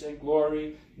praise and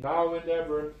glory, now and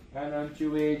ever, and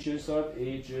unto ages of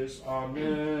ages.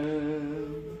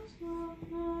 Amen.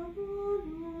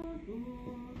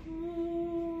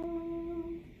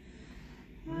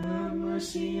 Have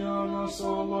mercy on us,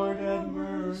 O Lord, have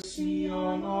mercy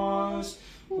on us.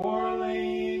 For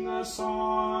laying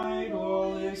aside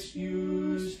all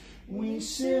excuse, we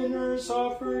sinners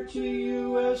offer to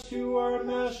you as to our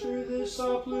Master this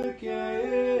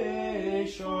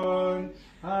supplication.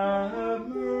 Have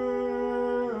mercy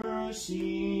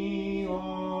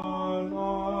on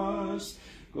us.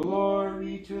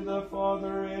 Glory to the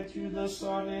Father, and to the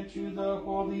Son, and to the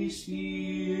Holy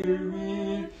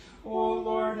Spirit. O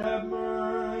Lord, have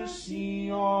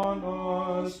mercy on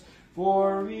us.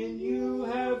 For in you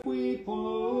have we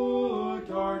put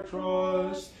our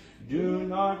trust. Do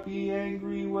not be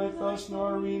angry with us,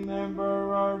 nor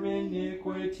remember our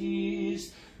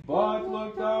iniquities, but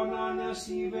look down on us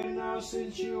even now,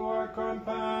 since you are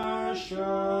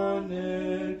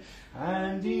compassionate,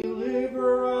 and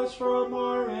deliver us from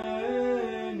our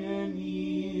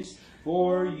enemies.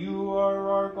 For you are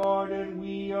our God, and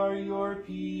we are your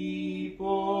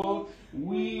people.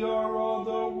 We are all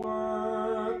the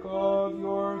work of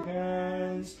your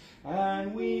hands,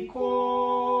 and we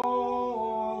call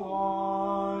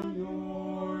on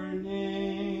your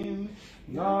name,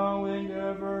 now and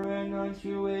ever, and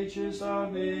unto ages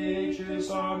of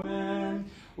ages. Amen.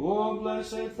 O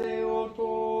blessed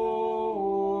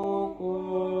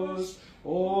Theotokos,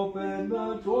 open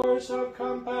the doors of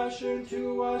compassion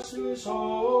to us whose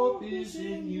hope is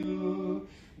in you,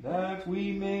 that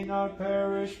we may not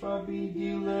perish but be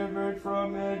delivered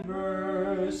from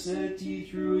adversity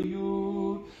through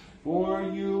you. For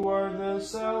you are the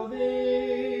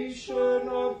salvation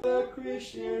of the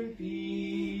Christian people.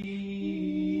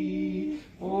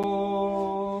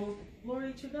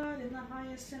 Glory to God in the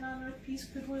highest, and on earth peace,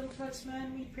 goodwill towards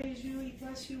men. We praise you, we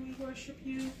bless you, we worship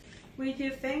you. We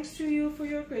give thanks to you for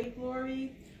your great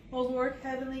glory. O Lord,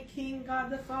 heavenly King, God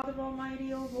the Father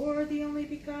Almighty, O Lord, the only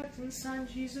begotten Son,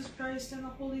 Jesus Christ, and the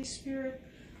Holy Spirit.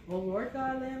 O Lord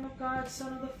God, Lamb of God,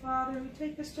 Son of the Father, who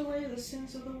takest away the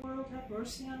sins of the world, have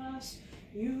mercy on us.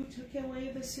 You who took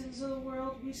away the sins of the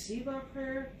world, receive our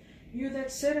prayer. You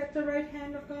that sit at the right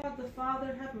hand of God the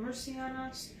Father, have mercy on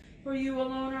us. For you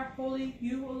alone are holy,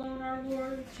 you alone are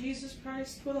Lord, Jesus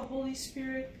Christ, with the Holy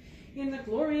Spirit, in the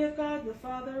glory of God the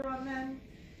Father. Amen.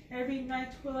 Every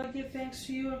night will I give thanks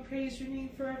to you and praise your name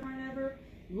forever and ever.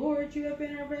 Lord, you have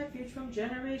been a refuge from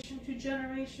generation to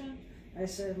generation. I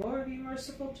said, Lord, be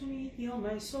merciful to me, heal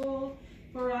my soul.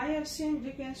 For I have sinned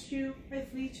against you. I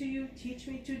flee to you. Teach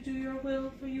me to do your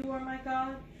will, for you are my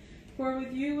God. For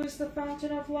with you is the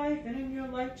fountain of life, and in your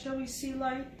light shall we see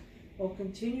light. O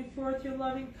continue forth your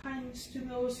loving kindness to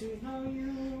those who know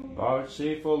you.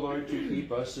 Vouchsafe, O Lord, to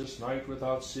keep us this night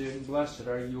without sin. Blessed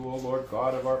are you, O Lord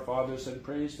God of our fathers, and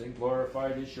praised and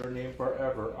glorified is your name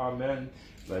forever. Amen.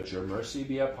 Let your mercy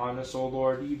be upon us, O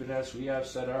Lord, even as we have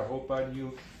set our hope on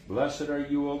you. Blessed are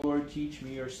you, O Lord, teach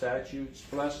me your statutes.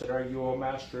 Blessed are you, O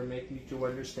Master, make me to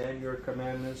understand your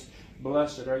commandments.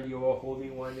 Blessed are you, O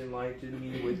Holy One, enlighten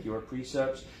me with your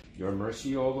precepts. Your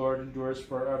mercy, O Lord, endures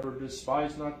forever.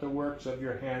 Despise not the works of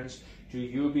your hands. To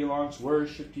you belongs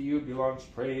worship, to you belongs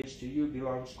praise, to you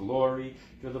belongs glory,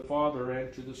 to the Father,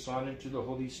 and to the Son, and to the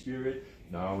Holy Spirit,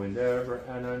 now and ever,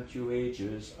 and unto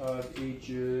ages of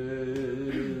ages.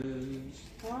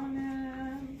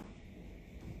 Amen.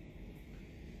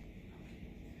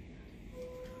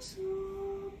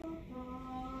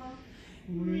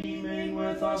 Remain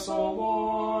with us, O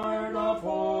Lord of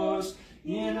hosts.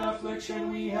 In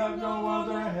affliction we have no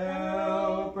other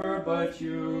helper but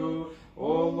you.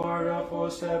 O Lord of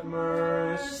hosts, have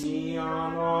mercy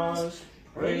on us.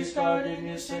 Praise God in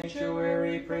his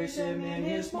sanctuary, praise him in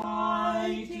his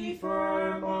mighty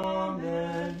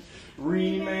firmament.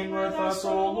 Remain with us,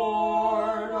 O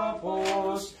Lord of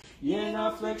hosts. In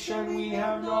affliction we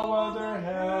have no other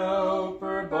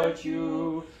helper but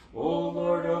you. O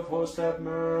Lord of hosts, have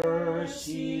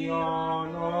mercy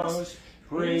on us.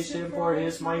 Praise him for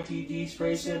his mighty deeds,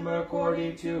 praise him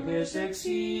according to his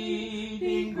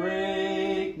exceeding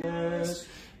greatness.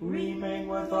 Remain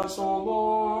with us, O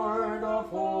Lord of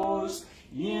hosts.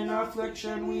 In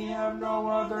affliction we have no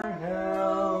other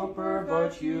helper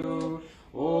but you.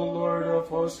 O Lord of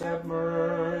hosts, have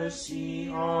mercy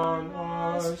on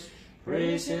us.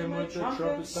 Praise him with the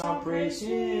trumpet sound, praise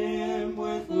him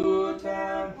with lute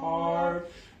and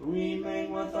harp.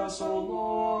 Remain with us, O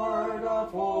Lord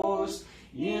of hosts.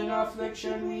 In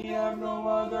affliction we have no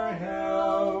other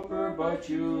helper but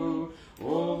you.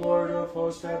 O Lord of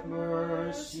hosts, have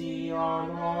mercy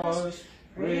on us.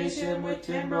 Praise him with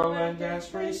timbrel and dance,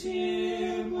 praise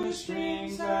him with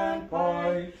strings and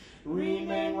pipe.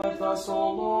 Remain with us,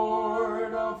 O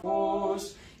Lord of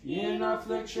hosts. In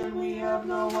affliction we have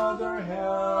no other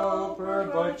helper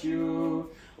but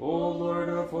you. O Lord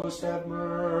of hosts, have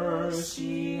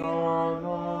mercy on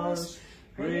us.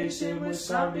 Praise him with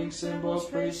sounding cymbals,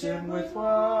 praise him with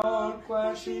loud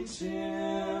clashing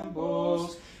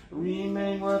cymbals.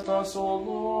 Remain with us, O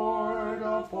Lord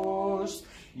of hosts.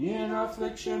 In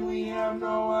affliction we have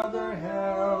no other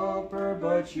helper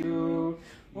but you.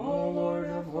 O Lord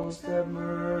of hosts, have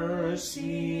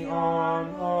mercy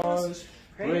on us.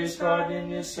 Praise God in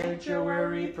his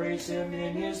sanctuary, praise him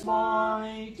in his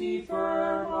mighty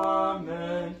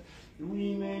firmament.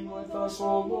 Remain with us,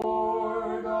 O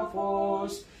Lord of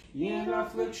hosts. In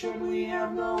affliction we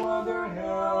have no other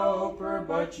helper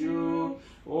but you.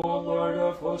 O Lord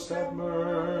of hosts, have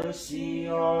mercy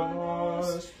on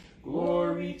us.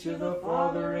 Glory to the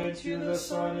Father, and to the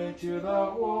Son, and to the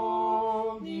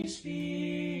Holy Spirit.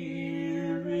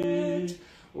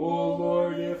 O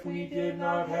Lord, if we did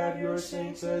not have your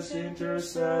saints as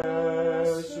intercessors,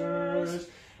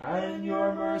 and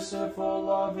your merciful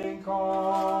loving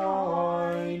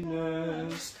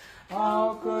kindness,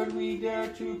 how could we dare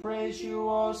to praise you,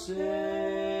 O Savior,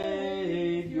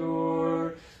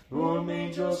 whom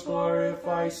angels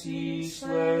glorify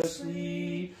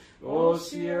ceaselessly? O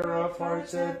seer of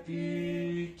hearts, have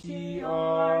pity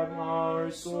on our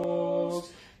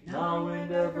souls, now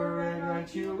and ever and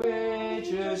unto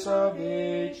ages of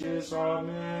ages.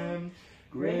 Amen.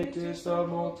 Great is the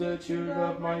multitude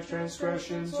of my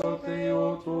transgressions, O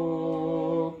Theotokos.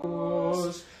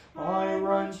 I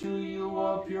run to you,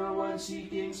 O pure one,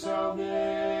 seeking salvation.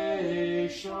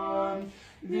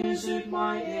 Visit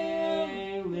my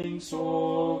ailing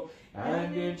soul,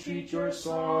 and entreat your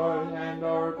Son and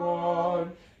our God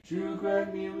to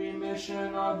grant me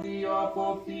remission of the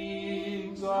awful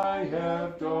things I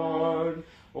have done.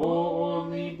 O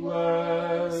only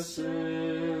blessed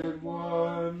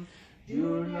one,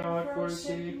 do not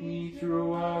forsake me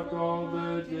throughout all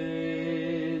the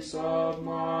days of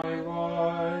my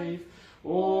life.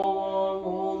 O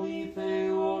holy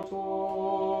Theotokos,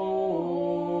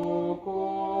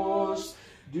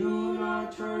 do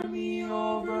not turn me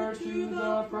over to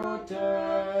the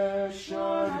protection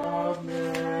of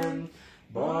men,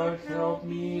 but help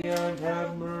me and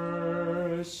have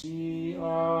mercy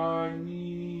on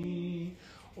me.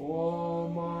 All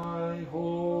my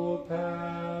hope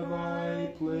have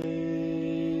I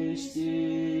placed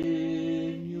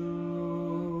in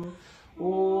you.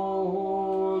 O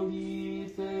holy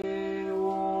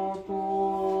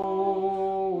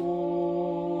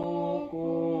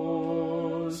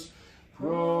Theotokos,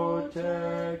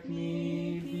 protect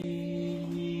me, be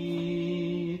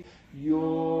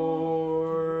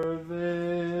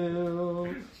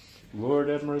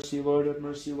mercy, Lord, have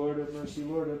mercy, Lord, have mercy,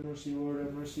 Lord, have mercy, Lord,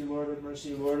 have mercy, Lord, have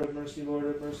mercy, Lord, have mercy, Lord,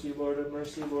 have mercy, Lord, have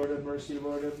mercy, Lord, have mercy,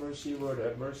 Lord, have mercy, Lord,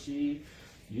 have mercy.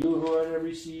 You who at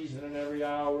every season and every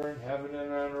hour in heaven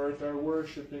and on earth are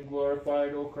worshipped and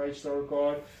glorified, O Christ our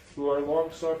God, who are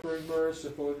long-suffering,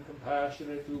 merciful, and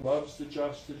compassionate, who loves the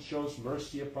just and shows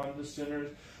mercy upon the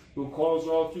sinners, who calls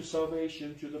all to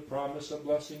salvation, to the promise of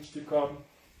blessings to come.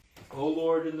 O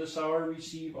Lord, in this hour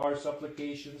receive our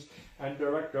supplications and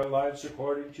direct our lives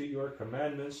according to your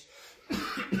commandments.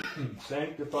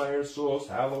 Sanctify our souls,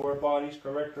 hallow our bodies,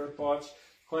 correct our thoughts,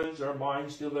 cleanse our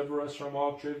minds, deliver us from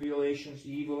all tribulations,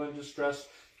 evil, and distress.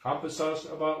 Compass us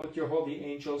about with your holy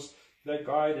angels, that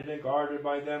guided and guarded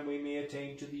by them we may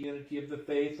attain to the unity of the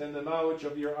faith and the knowledge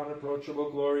of your unapproachable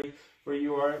glory. For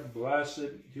you are blessed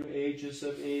to ages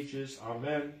of ages.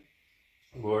 Amen.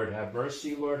 Lord, have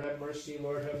mercy, Lord, have mercy,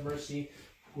 Lord, have mercy.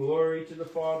 Glory to the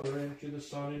Father, and to the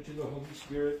Son, and to the Holy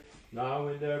Spirit, now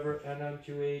and ever, and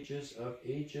unto ages of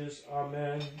ages.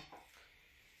 Amen.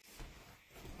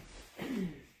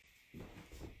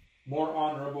 More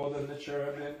honorable than the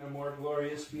cherubim, and more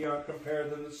glorious beyond compare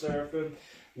than the seraphim.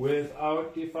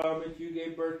 Without defilement you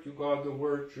gave birth to God the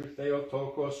Word, true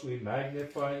Theotokos, we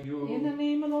magnify you. In the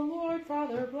name of the Lord,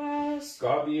 Father, bless.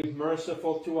 God be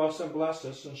merciful to us and bless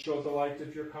us, and show the light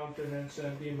of your countenance,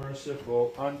 and be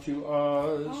merciful unto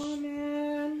us.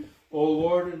 Amen. O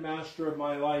Lord and Master of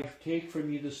my life, take from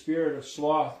me the spirit of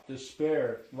sloth,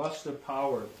 despair, lust of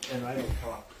power, and idle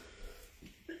talk.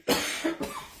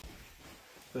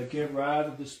 But give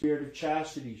rather the spirit of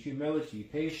chastity, humility,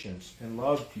 patience, and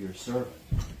love to your servant.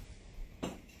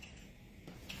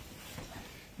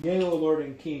 Yea, O Lord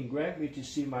and King, grant me to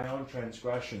see my own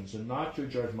transgressions, and not to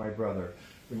judge my brother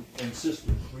and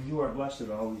sister, for you are blessed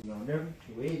always now, never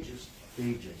to ages of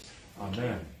ages.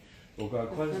 Amen. O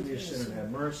God, cleanse me a sinner, and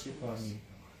have mercy upon me.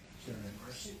 Sinner, have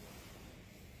mercy.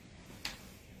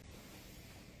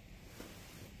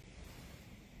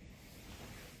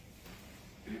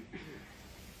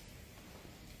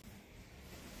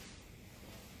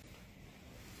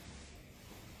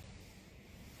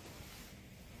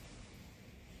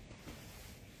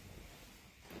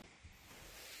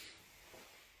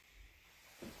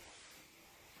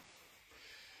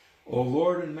 O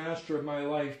Lord and Master of my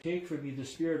life, take from me the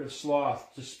spirit of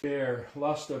sloth, despair,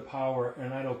 lust of power,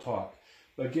 and idle talk,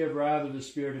 but give rather the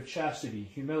spirit of chastity,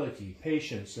 humility,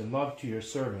 patience, and love to your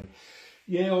servant.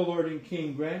 Yea, O Lord and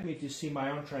King, grant me to see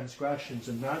my own transgressions,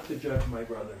 and not to judge my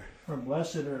brother. For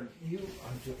blessed are you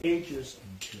unto ages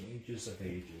of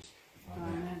ages.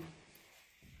 Amen. Amen.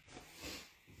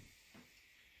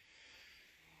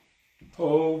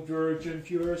 O Virgin,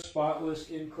 pure, spotless,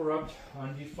 incorrupt,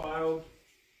 undefiled,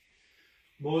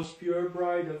 most pure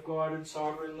bride of God and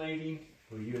sovereign Lady,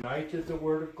 who united the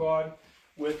Word of God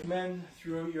with men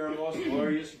through your most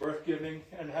glorious birth-giving,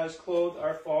 and has clothed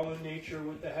our fallen nature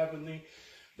with the heavenly,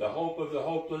 the hope of the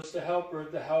hopeless, the helper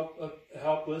of the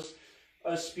helpless,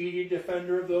 a speedy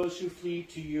defender of those who flee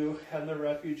to you, and the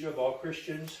refuge of all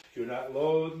Christians. Do not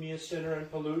loathe me, a sinner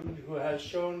and pollutant, who has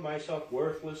shown myself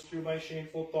worthless through my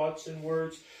shameful thoughts and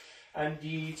words and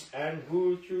deeds, and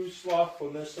who through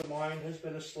slothfulness of mind has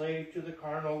been a slave to the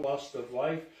carnal lust of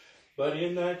life. But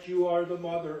in that you are the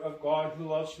mother of God who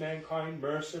loves mankind,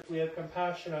 mercifully have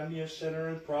compassion on me, a sinner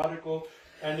and prodigal,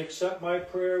 and accept my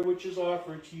prayer which is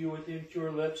offered to you with impure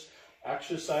lips,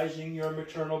 exercising your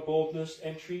maternal boldness.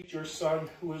 Entreat your Son,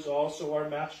 who is also our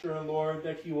Master and Lord,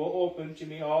 that he will open to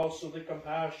me also the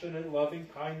compassion and loving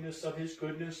kindness of his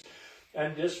goodness,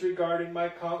 and disregarding my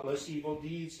countless evil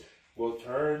deeds, will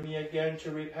turn me again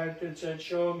to repentance, and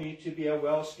show me to be a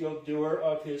well-skilled doer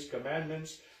of his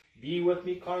commandments. Be with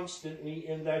me constantly,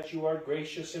 in that you are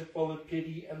gracious and full of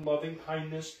pity and loving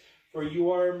kindness, for you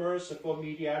are a merciful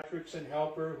mediatrix and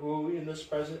helper, who in this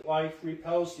present life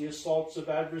repels the assaults of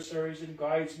adversaries and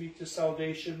guides me to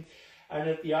salvation, and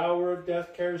at the hour of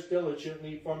death cares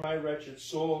diligently for my wretched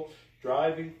soul,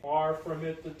 driving far from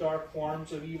it the dark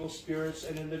forms of evil spirits.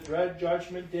 And in the dread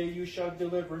judgment day you shall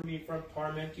deliver me from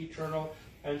torment eternal,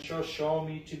 and shall show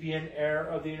me to be an heir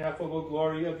of the ineffable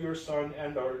glory of your Son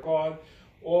and our God.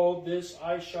 All this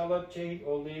I shall obtain,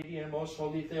 O Lady and most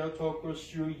holy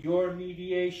Theotokos, through your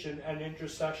mediation and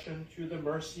intercession, through the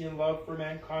mercy and love for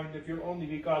mankind of your only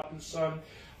begotten Son,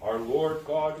 our Lord,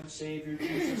 God, and Savior,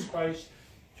 Jesus Christ,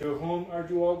 to whom are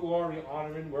due all glory,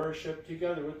 honor, and worship,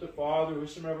 together with the Father, who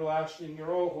is from everlasting,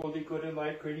 your all holy, good, and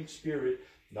life-creating Spirit,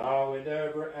 now and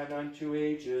ever, and unto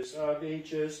ages of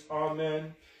ages.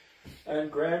 Amen. And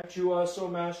grant to us, O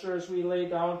Master, as we lay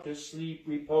down to sleep,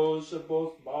 repose of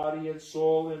both body and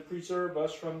soul, and preserve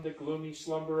us from the gloomy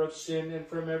slumber of sin, and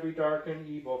from every dark and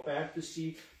evil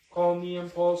fantasy, Calm the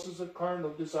impulses of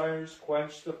carnal desires,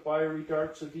 quench the fiery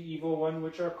darts of the evil one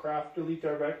which are craftily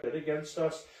directed against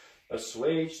us,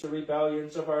 assuage the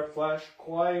rebellions of our flesh,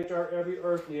 quiet our every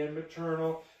earthly and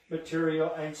material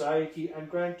anxiety,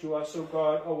 and grant to us, O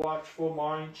God, a watchful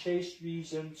mind, chaste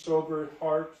reason, sober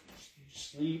heart,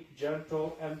 sleep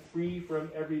gentle and free from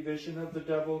every vision of the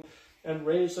devil, and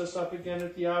raise us up again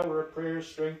at the hour of prayer,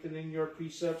 strengthening your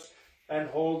precepts, and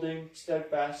holding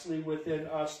steadfastly within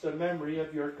us the memory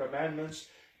of your commandments.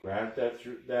 Grant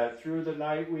that through the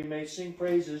night we may sing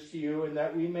praises to you, and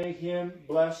that we may hymn,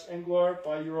 bless, and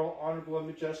glorify your honorable and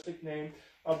majestic name,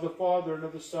 of the Father, and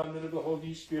of the Son, and of the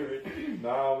Holy Spirit,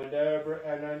 now and ever,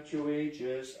 and unto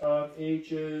ages of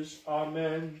ages.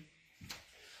 Amen.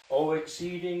 O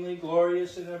exceedingly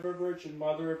glorious and ever Virgin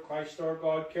Mother of Christ our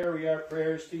God, carry our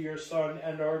prayers to your Son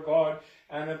and our God,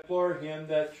 and implore him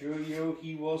that through you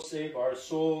he will save our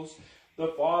souls.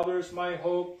 The Father is my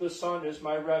hope, the Son is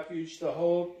my refuge, the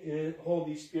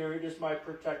Holy Spirit is my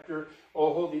protector.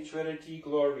 O Holy Trinity,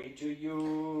 glory to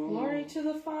you. Glory to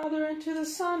the Father, and to the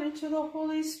Son, and to the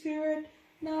Holy Spirit,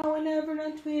 now and ever, and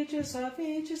unto ages of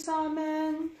ages.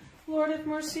 Amen. Lord have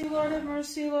mercy, Lord have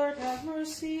mercy, Lord have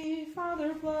mercy.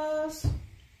 Father, bless.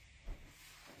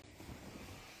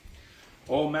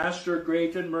 O Master,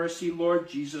 great in mercy, Lord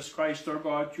Jesus Christ our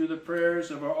God, through the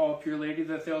prayers of our all-pure Lady,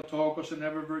 the Theotokos and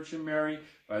ever Virgin Mary,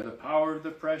 by the power of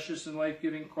the precious and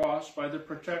life-giving cross, by the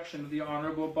protection of the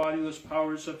honorable bodiless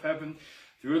powers of heaven,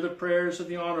 through the prayers of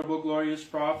the honorable glorious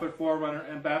prophet, forerunner,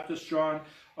 and Baptist John,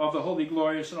 of the holy,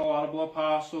 glorious, and laudable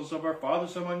apostles, of our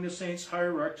fathers among the saints,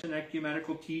 hierarchs, and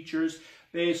ecumenical teachers,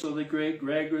 Basil the Great,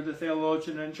 Gregor the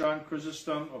theologian, and John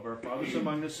Chrysostom, of our fathers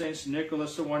among the saints,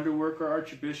 Nicholas the wonder worker,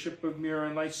 Archbishop of Myra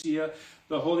and Lycia,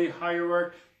 the holy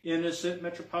hierarch, Innocent,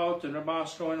 Metropolitan of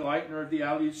Moscow, enlightener of the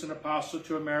Aleutes, and apostle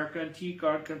to America, and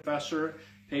Tikhon, confessor,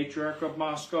 patriarch of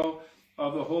Moscow,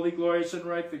 of the holy, glorious, and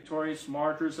right victorious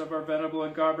martyrs, of our venerable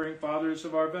and God-bearing fathers,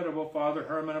 of our venerable Father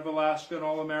Herman of Alaska and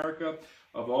all America,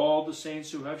 of all the saints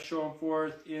who have shown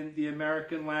forth in the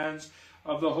American lands,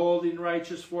 of the holy and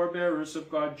righteous forebearers of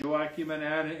God, Joachim and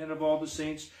Anna, and of all the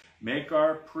saints, make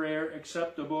our prayer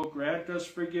acceptable. Grant us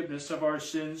forgiveness of our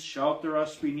sins. Shelter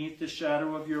us beneath the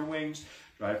shadow of your wings.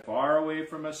 Drive far away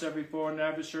from us every foe and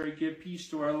adversary. Give peace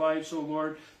to our lives, O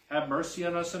Lord. Have mercy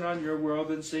on us and on your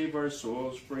world, and save our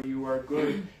souls, for you are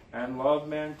good and love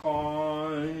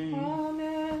mankind.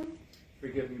 Amen.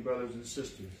 Forgive me, brothers and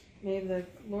sisters. May the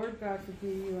Lord God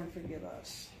forgive you and forgive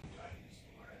us.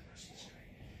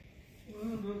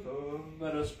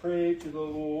 Let us pray to the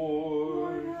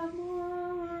Lord. Lord have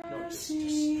No,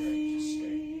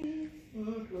 mercy.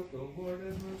 Lord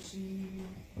have mercy.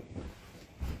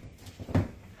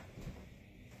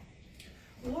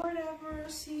 Lord have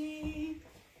mercy.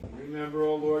 Remember,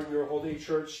 O Lord, your holy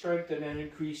church, strengthen and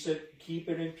increase it, keep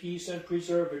it in peace and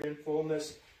preserve it in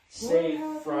fullness, safe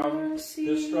from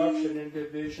destruction and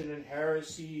division and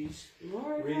heresies.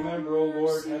 Remember, O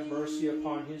Lord, have mercy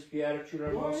upon his beatitude,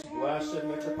 our most blessed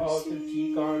Metropolitan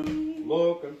Tikhon,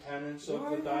 Loc and Penance of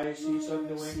the Diocese of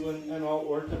New England, and all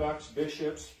Orthodox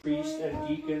bishops, priests and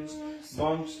deacons,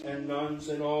 monks and nuns,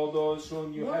 and all those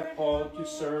whom you have called to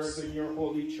serve in your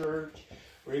holy church.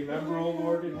 Remember, O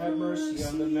Lord, and have mercy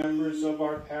on the members of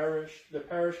our parish, the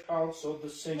parish council, the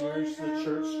singers, the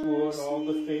church school, and all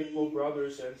the faithful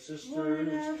brothers and sisters.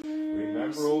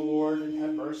 Remember, O Lord, and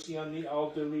have mercy on the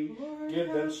elderly.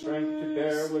 Give them strength to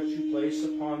bear what you place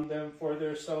upon them for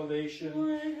their salvation.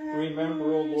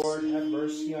 Remember, O Lord, have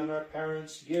mercy on our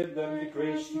parents. Give them the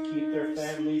grace to keep their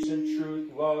families in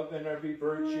truth, love, and every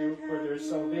virtue for their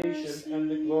salvation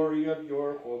and the glory of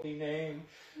your holy name.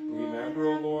 Remember,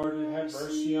 O Lord, and have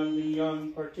mercy on the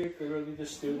young, particularly the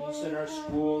students in our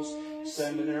schools,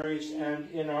 seminaries,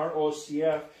 and in our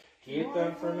OCF. Keep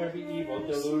them from every evil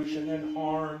delusion and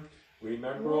harm.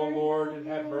 Remember, O Lord, and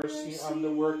have mercy on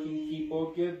the working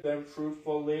people. Give them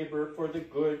fruitful labor for the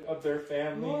good of their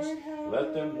families.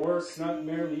 Let them work not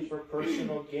merely for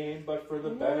personal gain, but for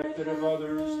the benefit of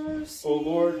others. O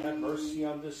Lord, have mercy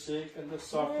on the sick and the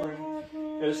suffering,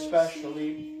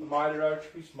 especially the Minor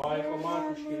Archpriest Michael,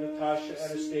 Montushki, Natasha,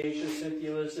 Anastasia,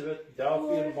 Cynthia, Elizabeth,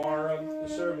 Delphi, and Mara, the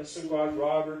servants of God,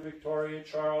 Robert, Victoria,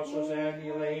 Charles, Rosanne,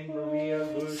 Elaine, Maria,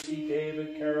 Lucy,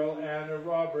 David, Carol, Anna,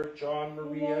 Robert, John,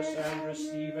 Maria, Sandra,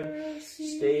 Stephen,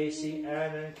 Stacy,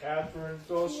 Anna, and Catherine,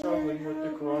 those struggling with the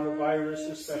coronavirus,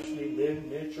 especially Lynn,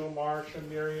 Mitchell, Marsha,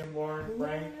 Miriam, Lauren,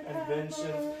 Frank, and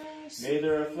Vincent. May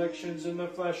their afflictions in the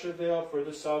flesh avail for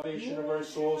the salvation of our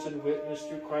souls, and witness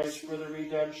to Christ for the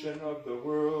redemption of the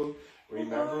world.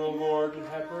 Remember, O Lord, and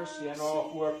have mercy on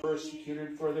all who are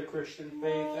persecuted for the Christian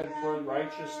faith and for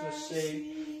righteousness'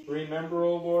 sake. Remember,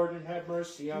 O Lord, and have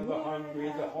mercy on the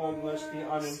hungry, the homeless, the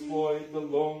unemployed, the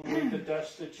lonely, the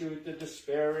destitute, the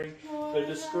despairing, the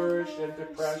discouraged and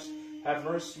depressed. Have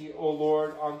mercy, O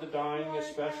Lord, on the dying,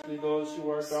 especially those who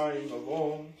are dying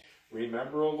alone.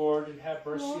 Remember, O Lord, and have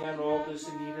mercy on all those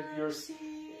in need of your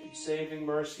saving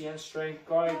mercy and strength,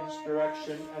 guidance,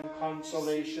 direction, and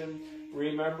consolation.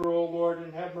 Remember, O Lord,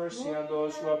 and have mercy on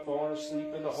those who have fallen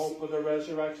asleep in the hope of the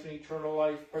resurrection and eternal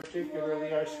life,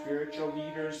 particularly our spiritual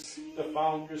leaders, the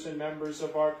founders and members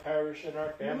of our parish and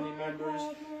our family members.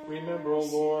 Remember, O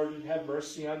Lord, and have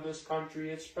mercy on this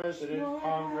country, its president,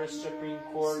 Congress, Supreme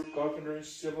Court,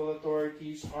 governors, civil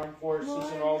authorities, armed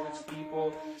forces, and all its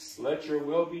people. Let your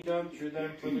will be done through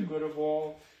them for the good of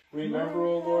all. Remember,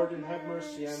 O Lord, and have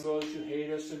mercy on those who hate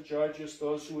us and judge us,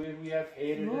 those who we have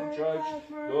hated and judged,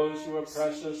 those who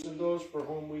oppress us, and those for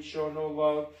whom we show no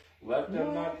love. Let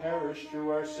them not perish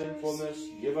through our sinfulness.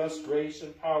 Give us grace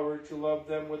and power to love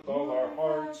them with all our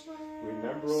hearts.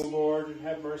 Remember, O Lord, and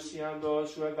have mercy on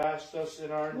those who have asked us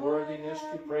in our unworthiness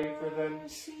to pray for them.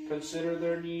 Consider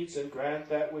their needs and grant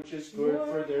that which is good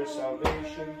for their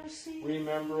salvation.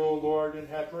 Remember, O Lord, and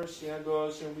have mercy on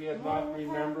those whom we have not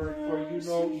remembered, for you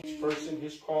know each person,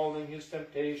 his calling, his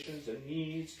temptations and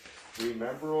needs.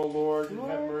 Remember, O Lord, and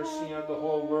have mercy on the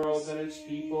whole world and its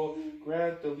people.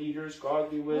 Grant the leaders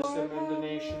godly wisdom and the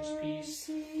nations peace.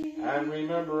 And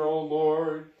remember, O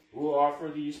Lord, who offer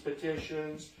these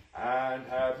petitions, and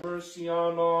have mercy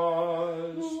on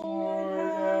us. Lord,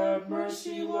 have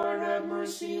mercy, Lord, have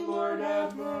mercy, Lord,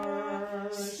 have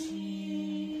mercy.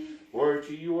 For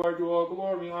to you are due all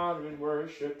glory, honor, and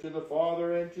worship, to the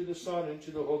Father, and to the Son, and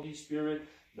to the Holy Spirit,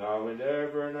 now and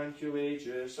ever, and unto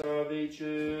ages of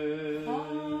ages.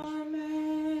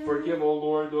 Amen. Forgive, O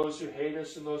Lord, those who hate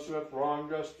us and those who have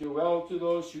wronged us. Do well to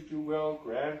those who do well.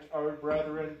 Grant our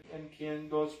brethren and kin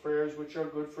those prayers which are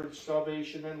good for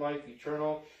salvation and life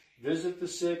eternal. Visit the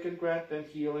sick and grant them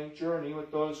healing. Journey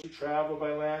with those who travel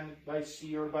by land, by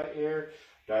sea, or by air.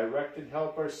 Direct and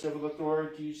help our civil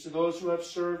authorities. To those who have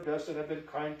served us and have been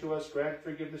kind to us, grant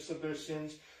forgiveness of their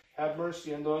sins. Have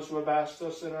mercy on those who have asked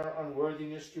us in our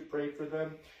unworthiness to pray for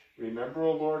them. Remember,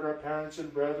 O Lord, our parents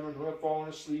and brethren who have fallen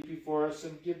asleep before us,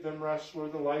 and give them rest where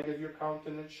the light of your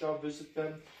countenance shall visit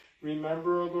them.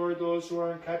 Remember, O Lord, those who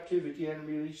are in captivity, and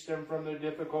release them from the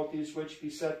difficulties which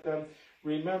beset them.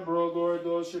 Remember, O Lord,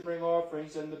 those who bring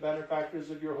offerings and the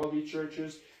benefactors of your holy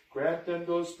churches. Grant them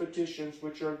those petitions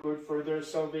which are good for their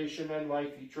salvation and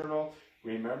life eternal.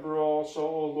 Remember also,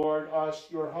 O Lord, us,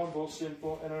 your humble,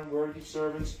 sinful, and unworthy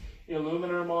servants.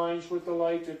 Illumine our minds with the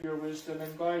light of your wisdom,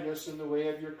 and guide us in the way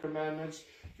of your commandments.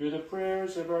 Through the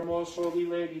prayers of our most holy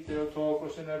Lady,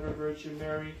 Theotokos, and ever Virgin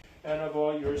Mary, and of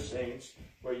all your saints,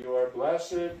 for you are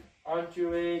blessed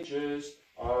unto ages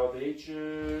of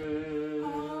ages.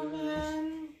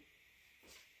 Amen.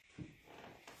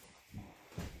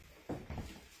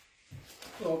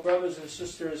 Well, brothers and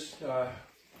sisters,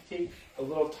 take a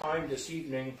little time this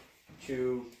evening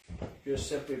to just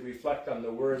simply reflect on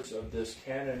the words of this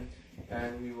canon,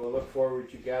 and we will look forward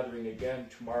to gathering again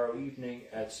tomorrow evening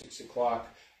at 6 o'clock,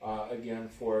 again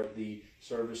for the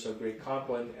service of Great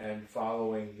Compline, and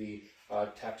following the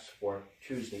text for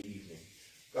Tuesday evening.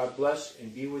 God bless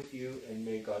and be with you, and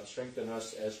may God strengthen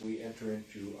us as we enter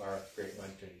into our Great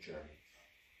Lenten journey.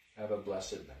 Have a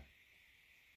blessed night.